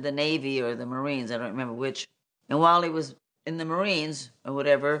into the Navy or the Marines, I don't remember which. And while he was in the Marines or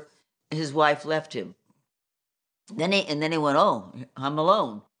whatever, his wife left him. Then he went, I'm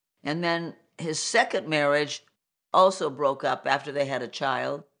alone. And then his second marriage also broke up after they had a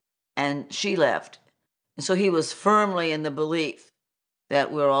child, and she left. And so he was firmly in the belief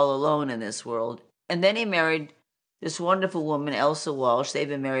that we're all alone in this world. And then he married this wonderful woman, Elsa Walsh. They've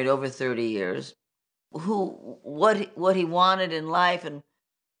been married over 30 years. What he wanted in life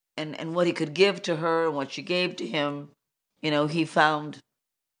and what he could give to her and what she gave to him, he found,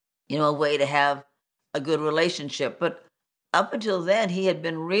 a way to have a good relationship. But up until then, he had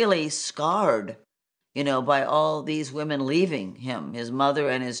been really scarred, by all these women leaving him, his mother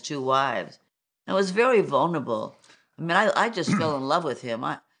and his two wives. And was very vulnerable. I mean, I just fell in love with him,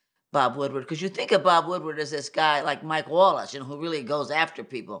 Bob Woodward, because you think of Bob Woodward as this guy like Mike Wallace, who really goes after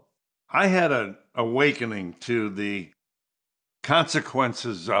people. I had an awakening to the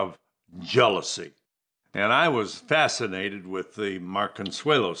consequences of jealousy. And I was fascinated with the Mark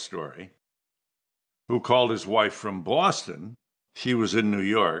Consuelo story, who called his wife from Boston. She was in New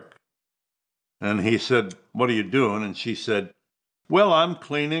York. And he said, what are you doing? And she said, well, I'm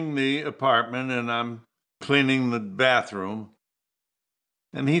cleaning the apartment and I'm cleaning the bathroom.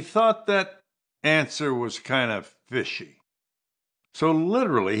 And he thought that answer was kind of fishy. So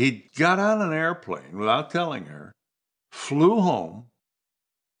literally, he got on an airplane without telling her, flew home,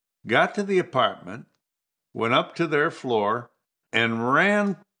 got to the apartment, went up to their floor, and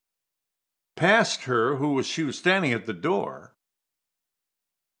ran past her, she was standing at the door,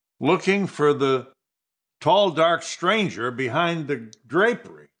 looking for the tall, dark stranger behind the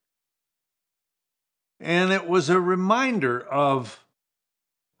drapery. And it was a reminder of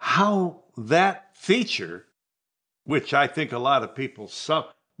how that feature, which I think a lot of people,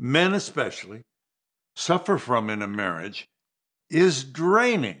 men especially, suffer from in a marriage, is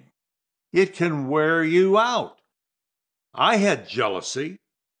draining. It can wear you out. I had jealousy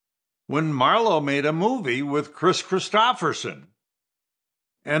when Marlo made a movie with Chris Christopherson,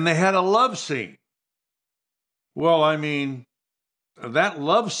 and they had a love scene. Well, I mean, that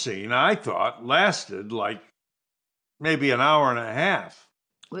love scene, I thought, lasted like maybe an hour and a half.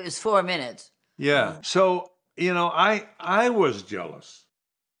 It was 4 minutes. Yeah. So, I was jealous.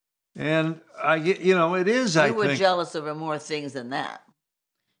 And, it is, I think. You were jealous over more things than that.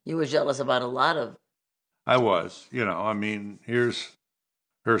 You were jealous about a lot of... I was. Here's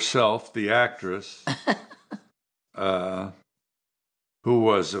herself, the actress, who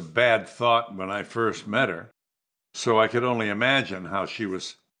was a bad thought when I first met her. So I could only imagine how she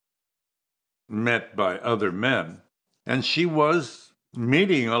was met by other men. And she was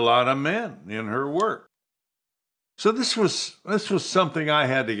meeting a lot of men in her work. So this was something I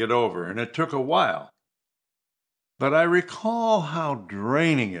had to get over, and it took a while. But I recall how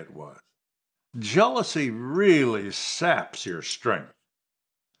draining it was. Jealousy really saps your strength.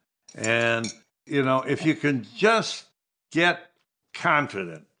 And, if you can just get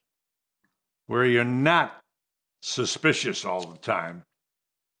confident where you're not suspicious all the time,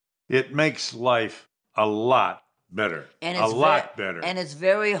 it makes life a lot better. And a lot better. And it's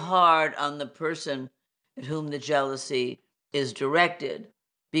very hard on the person at whom the jealousy is directed,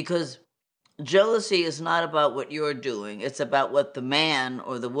 because jealousy is not about what you're doing. It's about what the man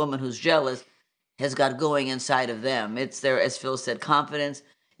or the woman who's jealous has got going inside of them. It's their, as Phil said, confidence.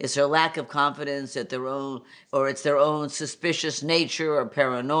 It's their lack of confidence at their own, or it's their own suspicious nature or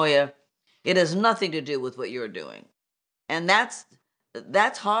paranoia. It has nothing to do with what you're doing. And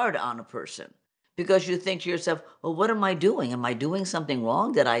that's hard on a person, because you think to yourself, well, what am I doing? Am I doing something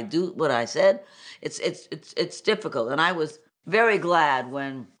wrong? Did I do what I said? It's difficult. And I was very glad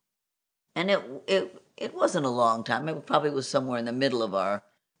when, and it wasn't a long time, it probably was somewhere in the middle of our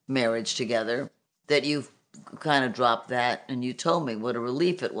marriage together, that you kind of dropped that and you told me what a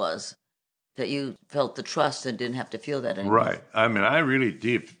relief it was that you felt the trust and didn't have to feel that anymore. Right. I mean,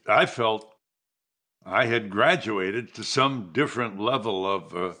 I felt I had graduated to some different level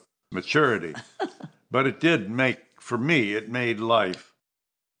of maturity. But it did for me, it made life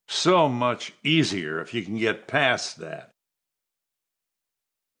so much easier if you can get past that.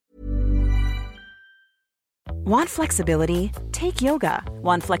 Want flexibility? Take yoga.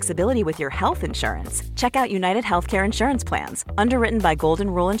 Want flexibility with your health insurance? Check out United Healthcare Insurance Plans. Underwritten by Golden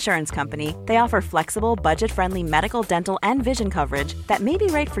Rule Insurance Company, they offer flexible, budget-friendly medical, dental, and vision coverage that may be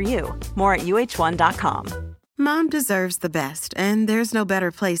right for you. More at uh1.com. Mom deserves the best, and there's no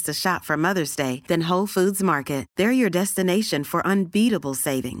better place to shop for Mother's Day than Whole Foods Market. They're your destination for unbeatable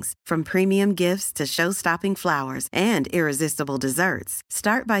savings, from premium gifts to show-stopping flowers and irresistible desserts.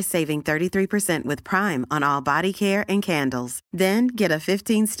 Start by saving 33% with Prime on all body care and candles. Then get a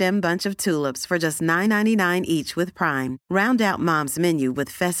 15-stem bunch of tulips for just $9.99 each with Prime. Round out Mom's menu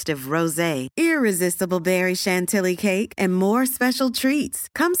with festive rosé, irresistible berry chantilly cake, and more special treats.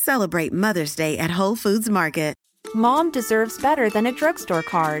 Come celebrate Mother's Day at Whole Foods Market. Mom deserves better than a drugstore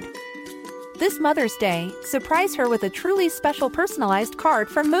card. This Mother's Day, surprise her with a truly special personalized card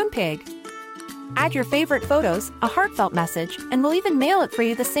from Moonpig. Add your favorite photos, a heartfelt message, and we'll even mail it for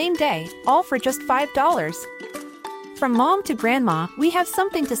you the same day, all for just $5. From mom to grandma, we have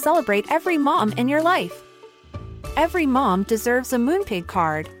something to celebrate every mom in your life. Every mom deserves a Moonpig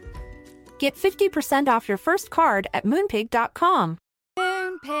card. Get 50% off your first card at Moonpig.com.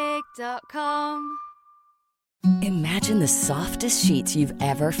 Moonpig.com. Imagine the softest sheets you've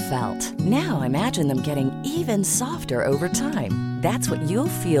ever felt. Now imagine them getting even softer over time. That's what you'll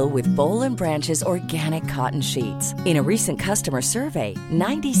feel with Boll & Branch's organic cotton sheets. In a recent customer survey,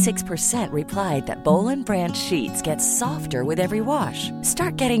 96% replied that Boll & Branch sheets get softer with every wash.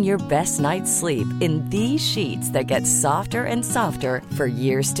 Start getting your best night's sleep in these sheets that get softer and softer for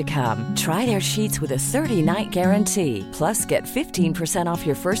years to come. Try their sheets with a 30-night guarantee. Plus, get 15% off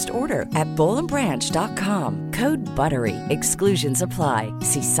your first order at bollandbranch.com. Code BUTTERY. Exclusions apply.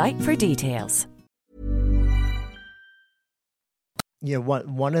 See site for details. You know,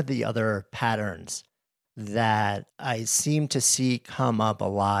 one of the other patterns that I seem to see come up a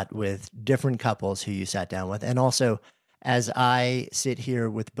lot with different couples who you sat down with, and also as I sit here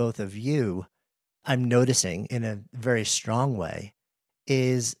with both of you, I'm noticing in a very strong way,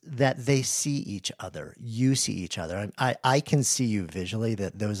 is that they see each other. You see each other. I can see you visually,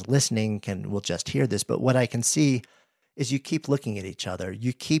 that those listening will just hear this, but what I can see is you keep looking at each other.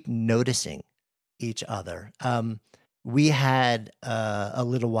 You keep noticing each other. We had a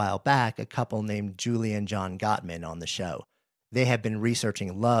little while back a couple named Julie and John Gottman on the show. They have been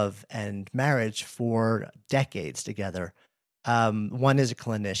researching love and marriage for decades together. One is a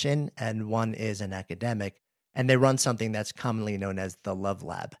clinician and one is an academic, and they run something that's commonly known as the Love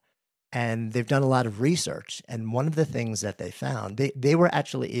Lab. And they've done a lot of research. And one of the things that they found, they were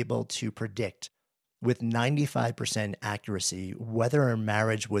actually able to predict with 95% accuracy whether a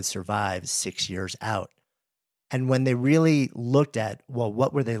marriage would survive 6 years out. And when they really looked at, well,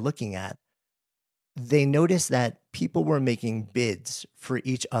 what were they looking at? They noticed that people were making bids for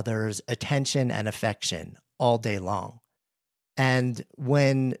each other's attention and affection all day long. And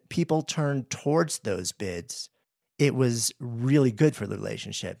when people turned towards those bids, it was really good for the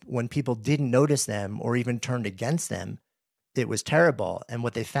relationship. When people didn't notice them or even turned against them, it was terrible. And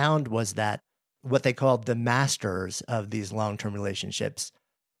what they found was that what they called the masters of these long-term relationships,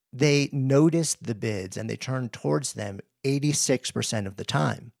 they noticed the bids and they turned towards them 86% of the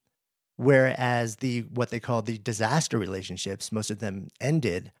time. Whereas what they call the disaster relationships, most of them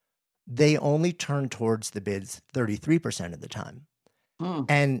ended, they only turned towards the bids 33% of the time.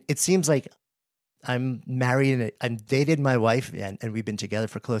 And it seems like I'm married and I've dated my wife and we've been together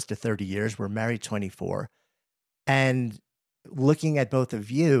for close to 30 years. We're married 24. And looking at both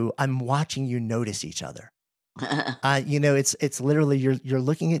of you, I'm watching you notice each other. You know, it's literally you're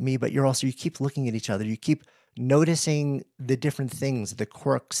looking at me, but you keep looking at each other. You keep noticing the different things, the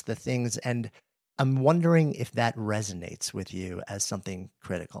quirks, the things. And I'm wondering if that resonates with you as something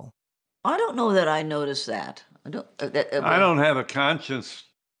critical. I don't know that I noticed that. I don't have a conscious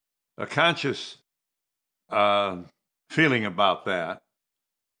feeling about that.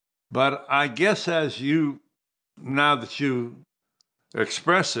 But I guess now that you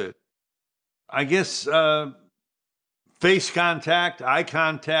express it, I guess face contact, eye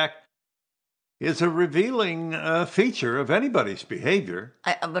contact is a revealing feature of anybody's behavior.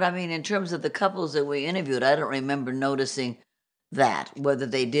 But I mean, in terms of the couples that we interviewed, I don't remember noticing that, whether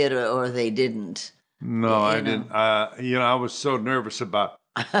they did or they didn't. No, I didn't. I was so nervous about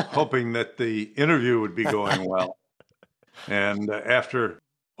hoping that the interview would be going well. And after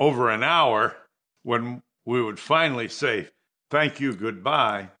over an hour, when we would finally say, thank you,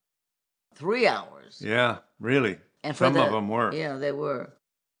 goodbye. 3 hours. Yeah, really. And some of them were. Yeah, they were.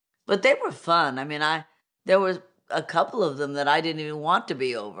 But they were fun. I mean, there was a couple of them that I didn't even want to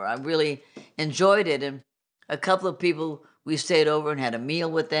be over. I really enjoyed it. And a couple of people, we stayed over and had a meal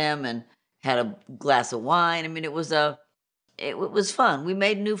with them and had a glass of wine. I mean, it was fun. We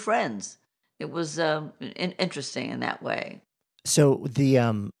made new friends. It was interesting in that way. So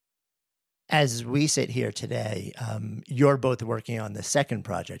as we sit here today, you're both working on the second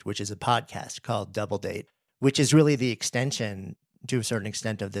project, which is a podcast called Double Date, which is really the extension to a certain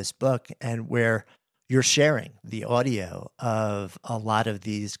extent of this book, and where you're sharing the audio of a lot of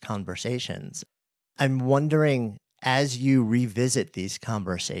these conversations. I'm wondering, as you revisit these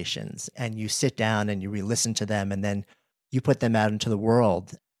conversations and you sit down and you re-listen to them and then you put them out into the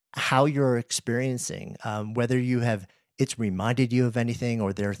world, how you're experiencing, whether it's reminded you of anything,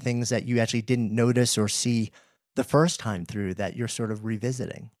 or there are things that you actually didn't notice or see the first time through that you're sort of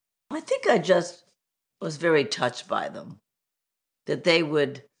revisiting. I think I just was very touched by them, that they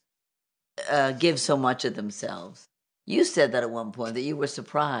would give so much of themselves. You said that at one point, that you were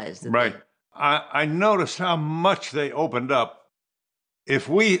surprised. Right. I noticed how much they opened up. If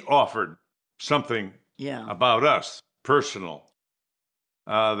we offered something about us, personal,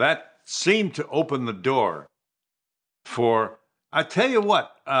 that seemed to open the door for, I tell you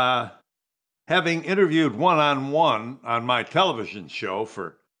what, having interviewed one-on-one on my television show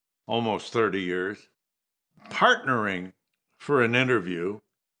for almost 30 years, partnering for an interview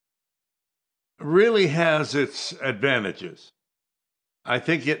really has its advantages. I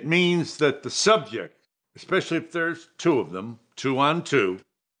think it means that the subject, especially if there's two of them, 2-on-2,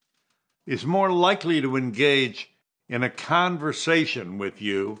 is more likely to engage in a conversation with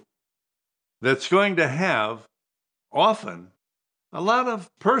you that's going to have often a lot of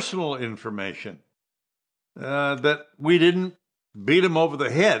personal information that we didn't beat them over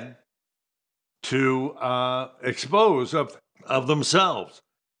the head to expose of themselves.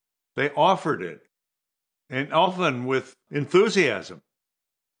 They offered it, and often with enthusiasm.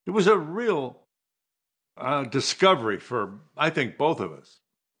 It was a real discovery for, I think, both of us.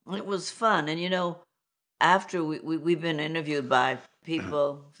 It was fun. And, after we've been interviewed by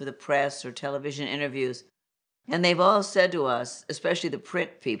people for the press or television interviews, and they've all said to us, especially the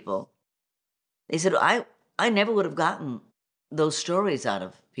print people, they said, I never would have gotten those stories out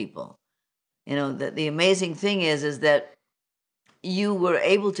of people. The amazing thing is that you were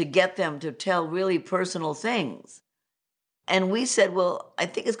able to get them to tell really personal things. And we said, well, I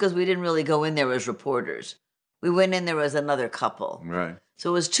think it's because we didn't really go in there as reporters. We went in there as another couple. Right.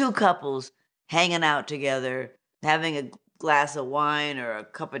 So it was two couples hanging out together, having a glass of wine or a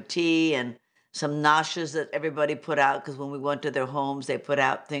cup of tea and some noshes that everybody put out, because when we went to their homes, they put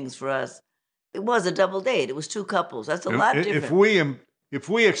out things for us. It was a double date. It was two couples. That's a lot different. If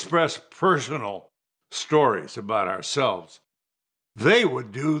we express personal stories about ourselves, they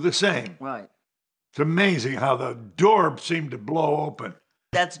would do the same. Right. It's amazing how the door seemed to blow open.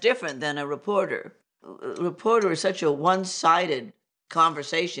 That's different than a reporter. A reporter is such a one-sided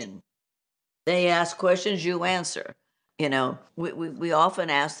conversation. They ask questions, you answer. We often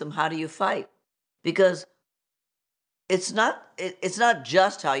ask them, how do you fight? Because it's not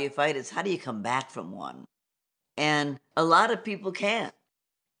just how you fight, it's how do you come back from one. And a lot of people can't.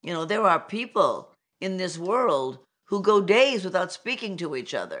 There are people in this world who go days without speaking to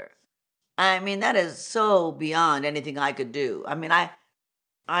each other. I mean, that is so beyond anything I could do. I mean,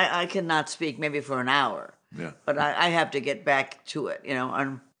 I cannot speak maybe for an hour, but I have to get back to it,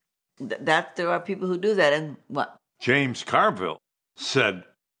 and that there are people who do that. And what? James Carville said,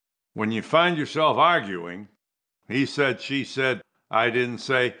 when you find yourself arguing, he said, she said, I didn't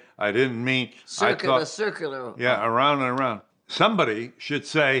say, I didn't mean. Circular. Yeah, around and around. Somebody should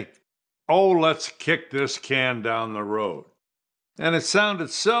say, oh, let's kick this can down the road. And it sounded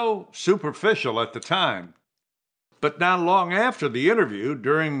so superficial at the time. But not long after the interview,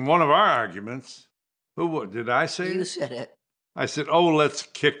 during one of our arguments, did I say it? You said it. I said, "Oh, let's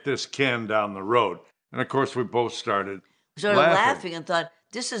kick this can down the road." And of course, we both started laughing and thought,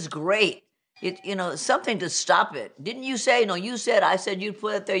 this is great. Something to stop it. Didn't you say? No, you said. I said you'd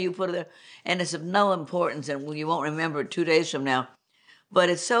put it there. You put it there, and it's of no importance, and you won't remember it 2 days from now. But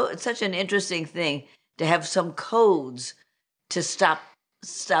it's such an interesting thing to have some codes to stop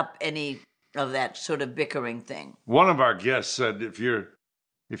any of that sort of bickering thing. One of our guests said, if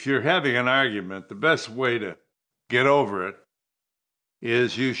you're having an argument, the best way to get over it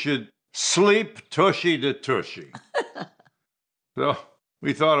is you should sleep tushy to tushy. So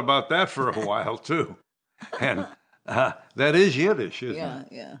we thought about that for a while too, and that is Yiddish, isn't it?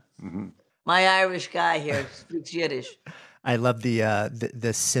 Yeah. Mm-hmm. My Irish guy here speaks Yiddish. I love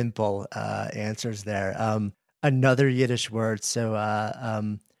the simple answers there. Another Yiddish word.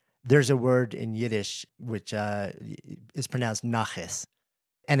 So there's a word in Yiddish which is pronounced naches,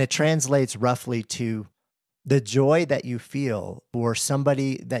 and it translates roughly to the joy that you feel for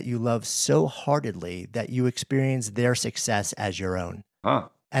somebody that you love so heartedly that you experience their success as your own. Huh.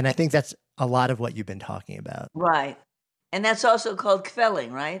 And I think that's a lot of what you've been talking about. Right. And that's also called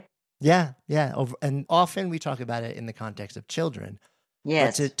kvelling, right? Yeah. And often we talk about it in the context of children.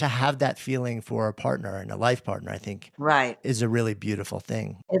 Yes. But to have that feeling for a partner and a life partner, I think, right, is a really beautiful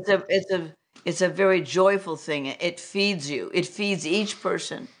thing. It's a very joyful thing. It feeds you. It feeds each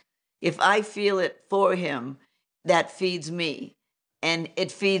person. If I feel it for him, that feeds me. And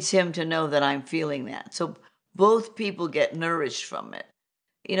it feeds him to know that I'm feeling that. So both people get nourished from it.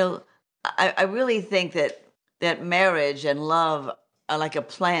 I really think that marriage and love are like a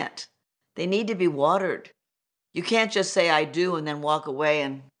plant. They need to be watered. You can't just say, I do, and then walk away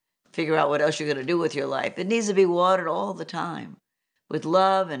and figure out what else you're going to do with your life. It needs to be watered all the time with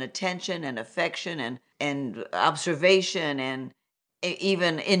love and attention and affection and observation and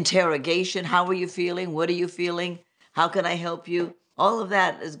even interrogation. How are you feeling? What are you feeling? How can I help you? All of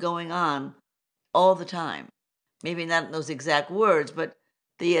that is going on all the time. Maybe not in those exact words, but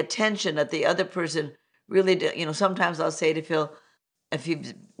the attention that the other person really, sometimes I'll say to Phil, if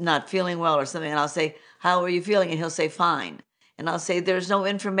he's not feeling well or something, and I'll say, how are you feeling? And he'll say, fine. And I'll say, there's no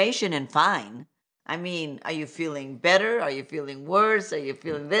information in fine. I mean, are you feeling better? Are you feeling worse? Are you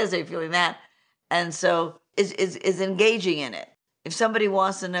feeling this? Are you feeling that? And so is engaging in it. If somebody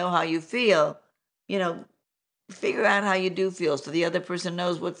wants to know how you feel, figure out how you do feel so the other person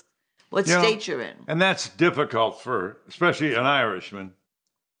knows what state you're in. And that's difficult for, especially an Irishman.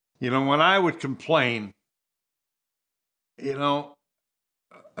 When I would complain,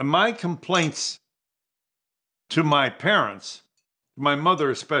 my complaints to my parents, my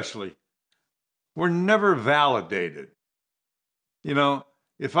mother especially, were never validated.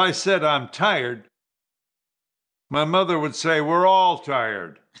 If I said I'm tired, my mother would say, we're all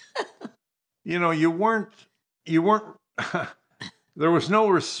tired. You weren't, there was no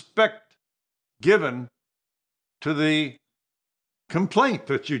respect given to the complaint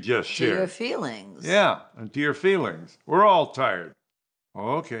that you just shared. To your feelings. Yeah, and to your feelings. We're all tired.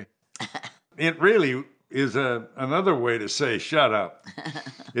 Oh, okay. It really is another way to say shut up.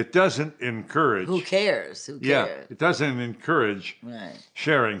 It doesn't encourage. Who cares? Yeah, it doesn't encourage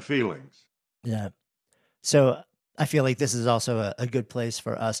sharing feelings. Yeah. So I feel like this is also a good place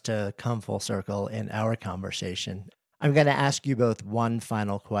for us to come full circle in our conversation. I'm going to ask you both one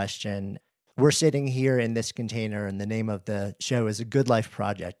final question. We're sitting here in this container, and the name of the show is A Good Life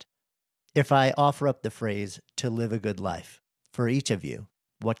Project. If I offer up the phrase, to live a good life, for each of you,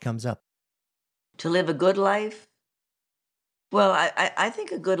 what comes up? To live a good life? Well, I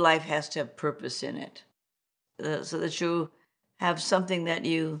think a good life has to have purpose in it, so that you have something that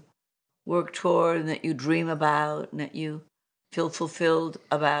you work toward and that you dream about and that you feel fulfilled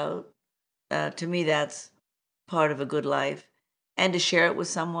about. To me, that's part of a good life. And to share it with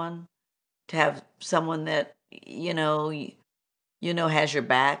someone, to have someone that, has your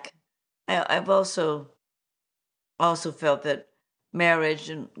back. I've also felt that marriage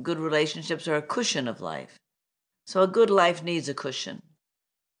and good relationships are a cushion of life. So a good life needs a cushion.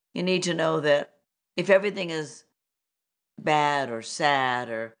 You need to know that if everything is bad or sad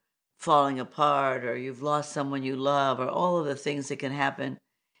or falling apart or you've lost someone you love or all of the things that can happen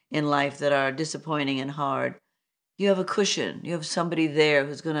in life that are disappointing and hard, you have a cushion. You have somebody there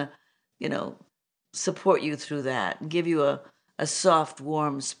who's going to, support you through that and give you a soft,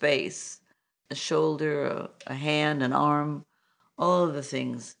 warm space, a shoulder, a hand, an arm, all of the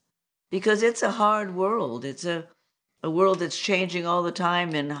things. Because it's a hard world. It's a world that's changing all the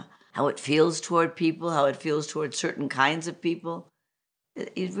time in how it feels toward people, how it feels toward certain kinds of people.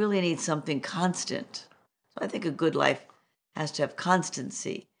 You really need something constant. So I think a good life has to have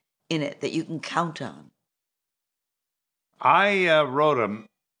constancy in it that you can count on. I wrote an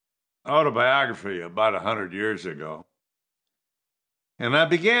autobiography about 100 years ago. And I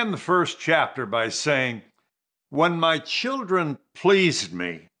began the first chapter by saying, when my children pleased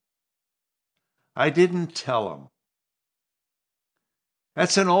me, I didn't tell them.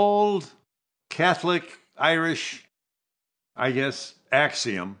 That's an old Catholic, Irish, I guess,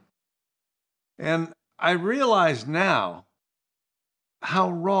 axiom. And I realize now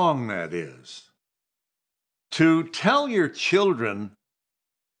how wrong that is. To tell your children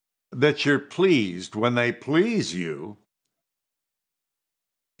that you're pleased when they please you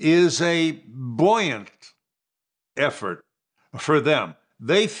is a buoyant effort for them.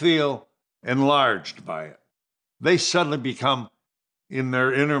 They feel enlarged by it. They suddenly become, in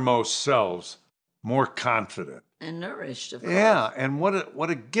their innermost selves, more confident. And nourished, of course. Yeah, and what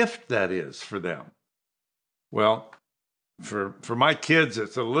a gift that is for them. Well, for my kids,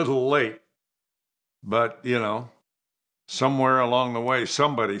 it's a little late. But, you know, somewhere along the way,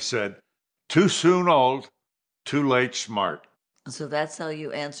 somebody said, too soon old, too late smart. So that's how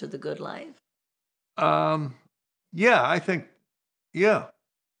you answer the good life? Yeah, I think, yeah.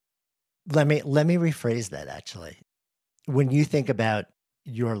 Let me rephrase that, actually. When you think about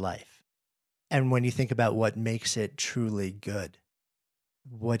your life and when you think about what makes it truly good,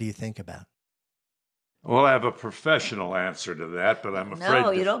 what do you think about? Well, I have a professional answer to that, but I'm afraid... No,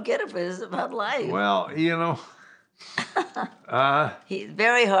 you don't get it, but it's about life. Well, you know... It's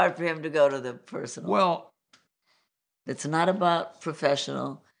very hard for him to go to the personal. Well... It's not about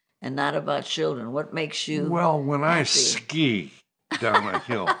professional and not about children. What makes you Well, when happy? I ski down a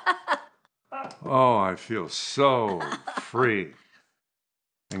hill, oh, I feel so free.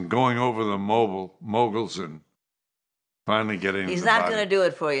 And going over the moguls and finally getting He's the not body. going to do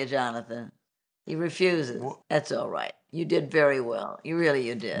it for you, Jonathan. He refuses. That's all right. You did very well. You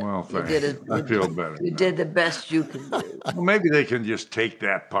did. Well, you thanks. I feel better. You did the best you can do. Well, maybe they can just take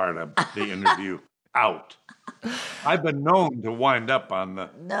that part of the interview out. I've been known to wind up on the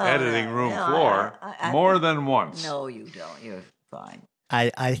editing room floor more than once. No, you don't. You're fine.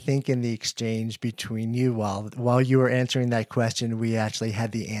 I think in the exchange between you, while you were answering that question, we actually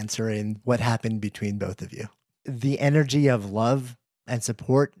had the answer in what happened between both of you. The energy of love and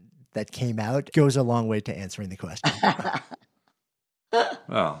support that came out goes a long way to answering the question.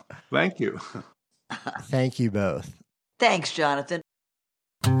 Well, thank you. Thank you both. Thanks, Jonathan.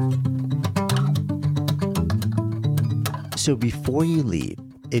 So before you leave,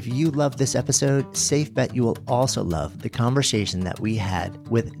 if you love this episode, safe bet you will also love the conversation that we had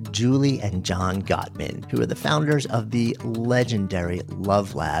with Julie and John Gottman, who are the founders of the legendary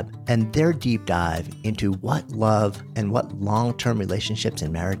Love Lab, and their deep dive into what love and what long-term relationships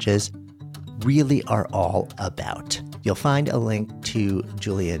and marriages really are all about. You'll find a link to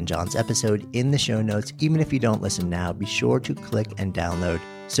Julie and John's episode in the show notes. Even if you don't listen now, be sure to click and download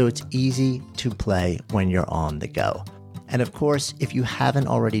so it's easy to play when you're on the go. And of course, if you haven't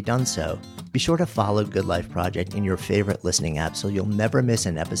already done so, be sure to follow Good Life Project in your favorite listening app so you'll never miss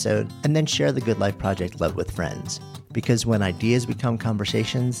an episode, and then share the Good Life Project love with friends. Because when ideas become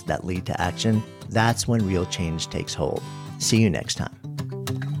conversations that lead to action, that's when real change takes hold. See you next time.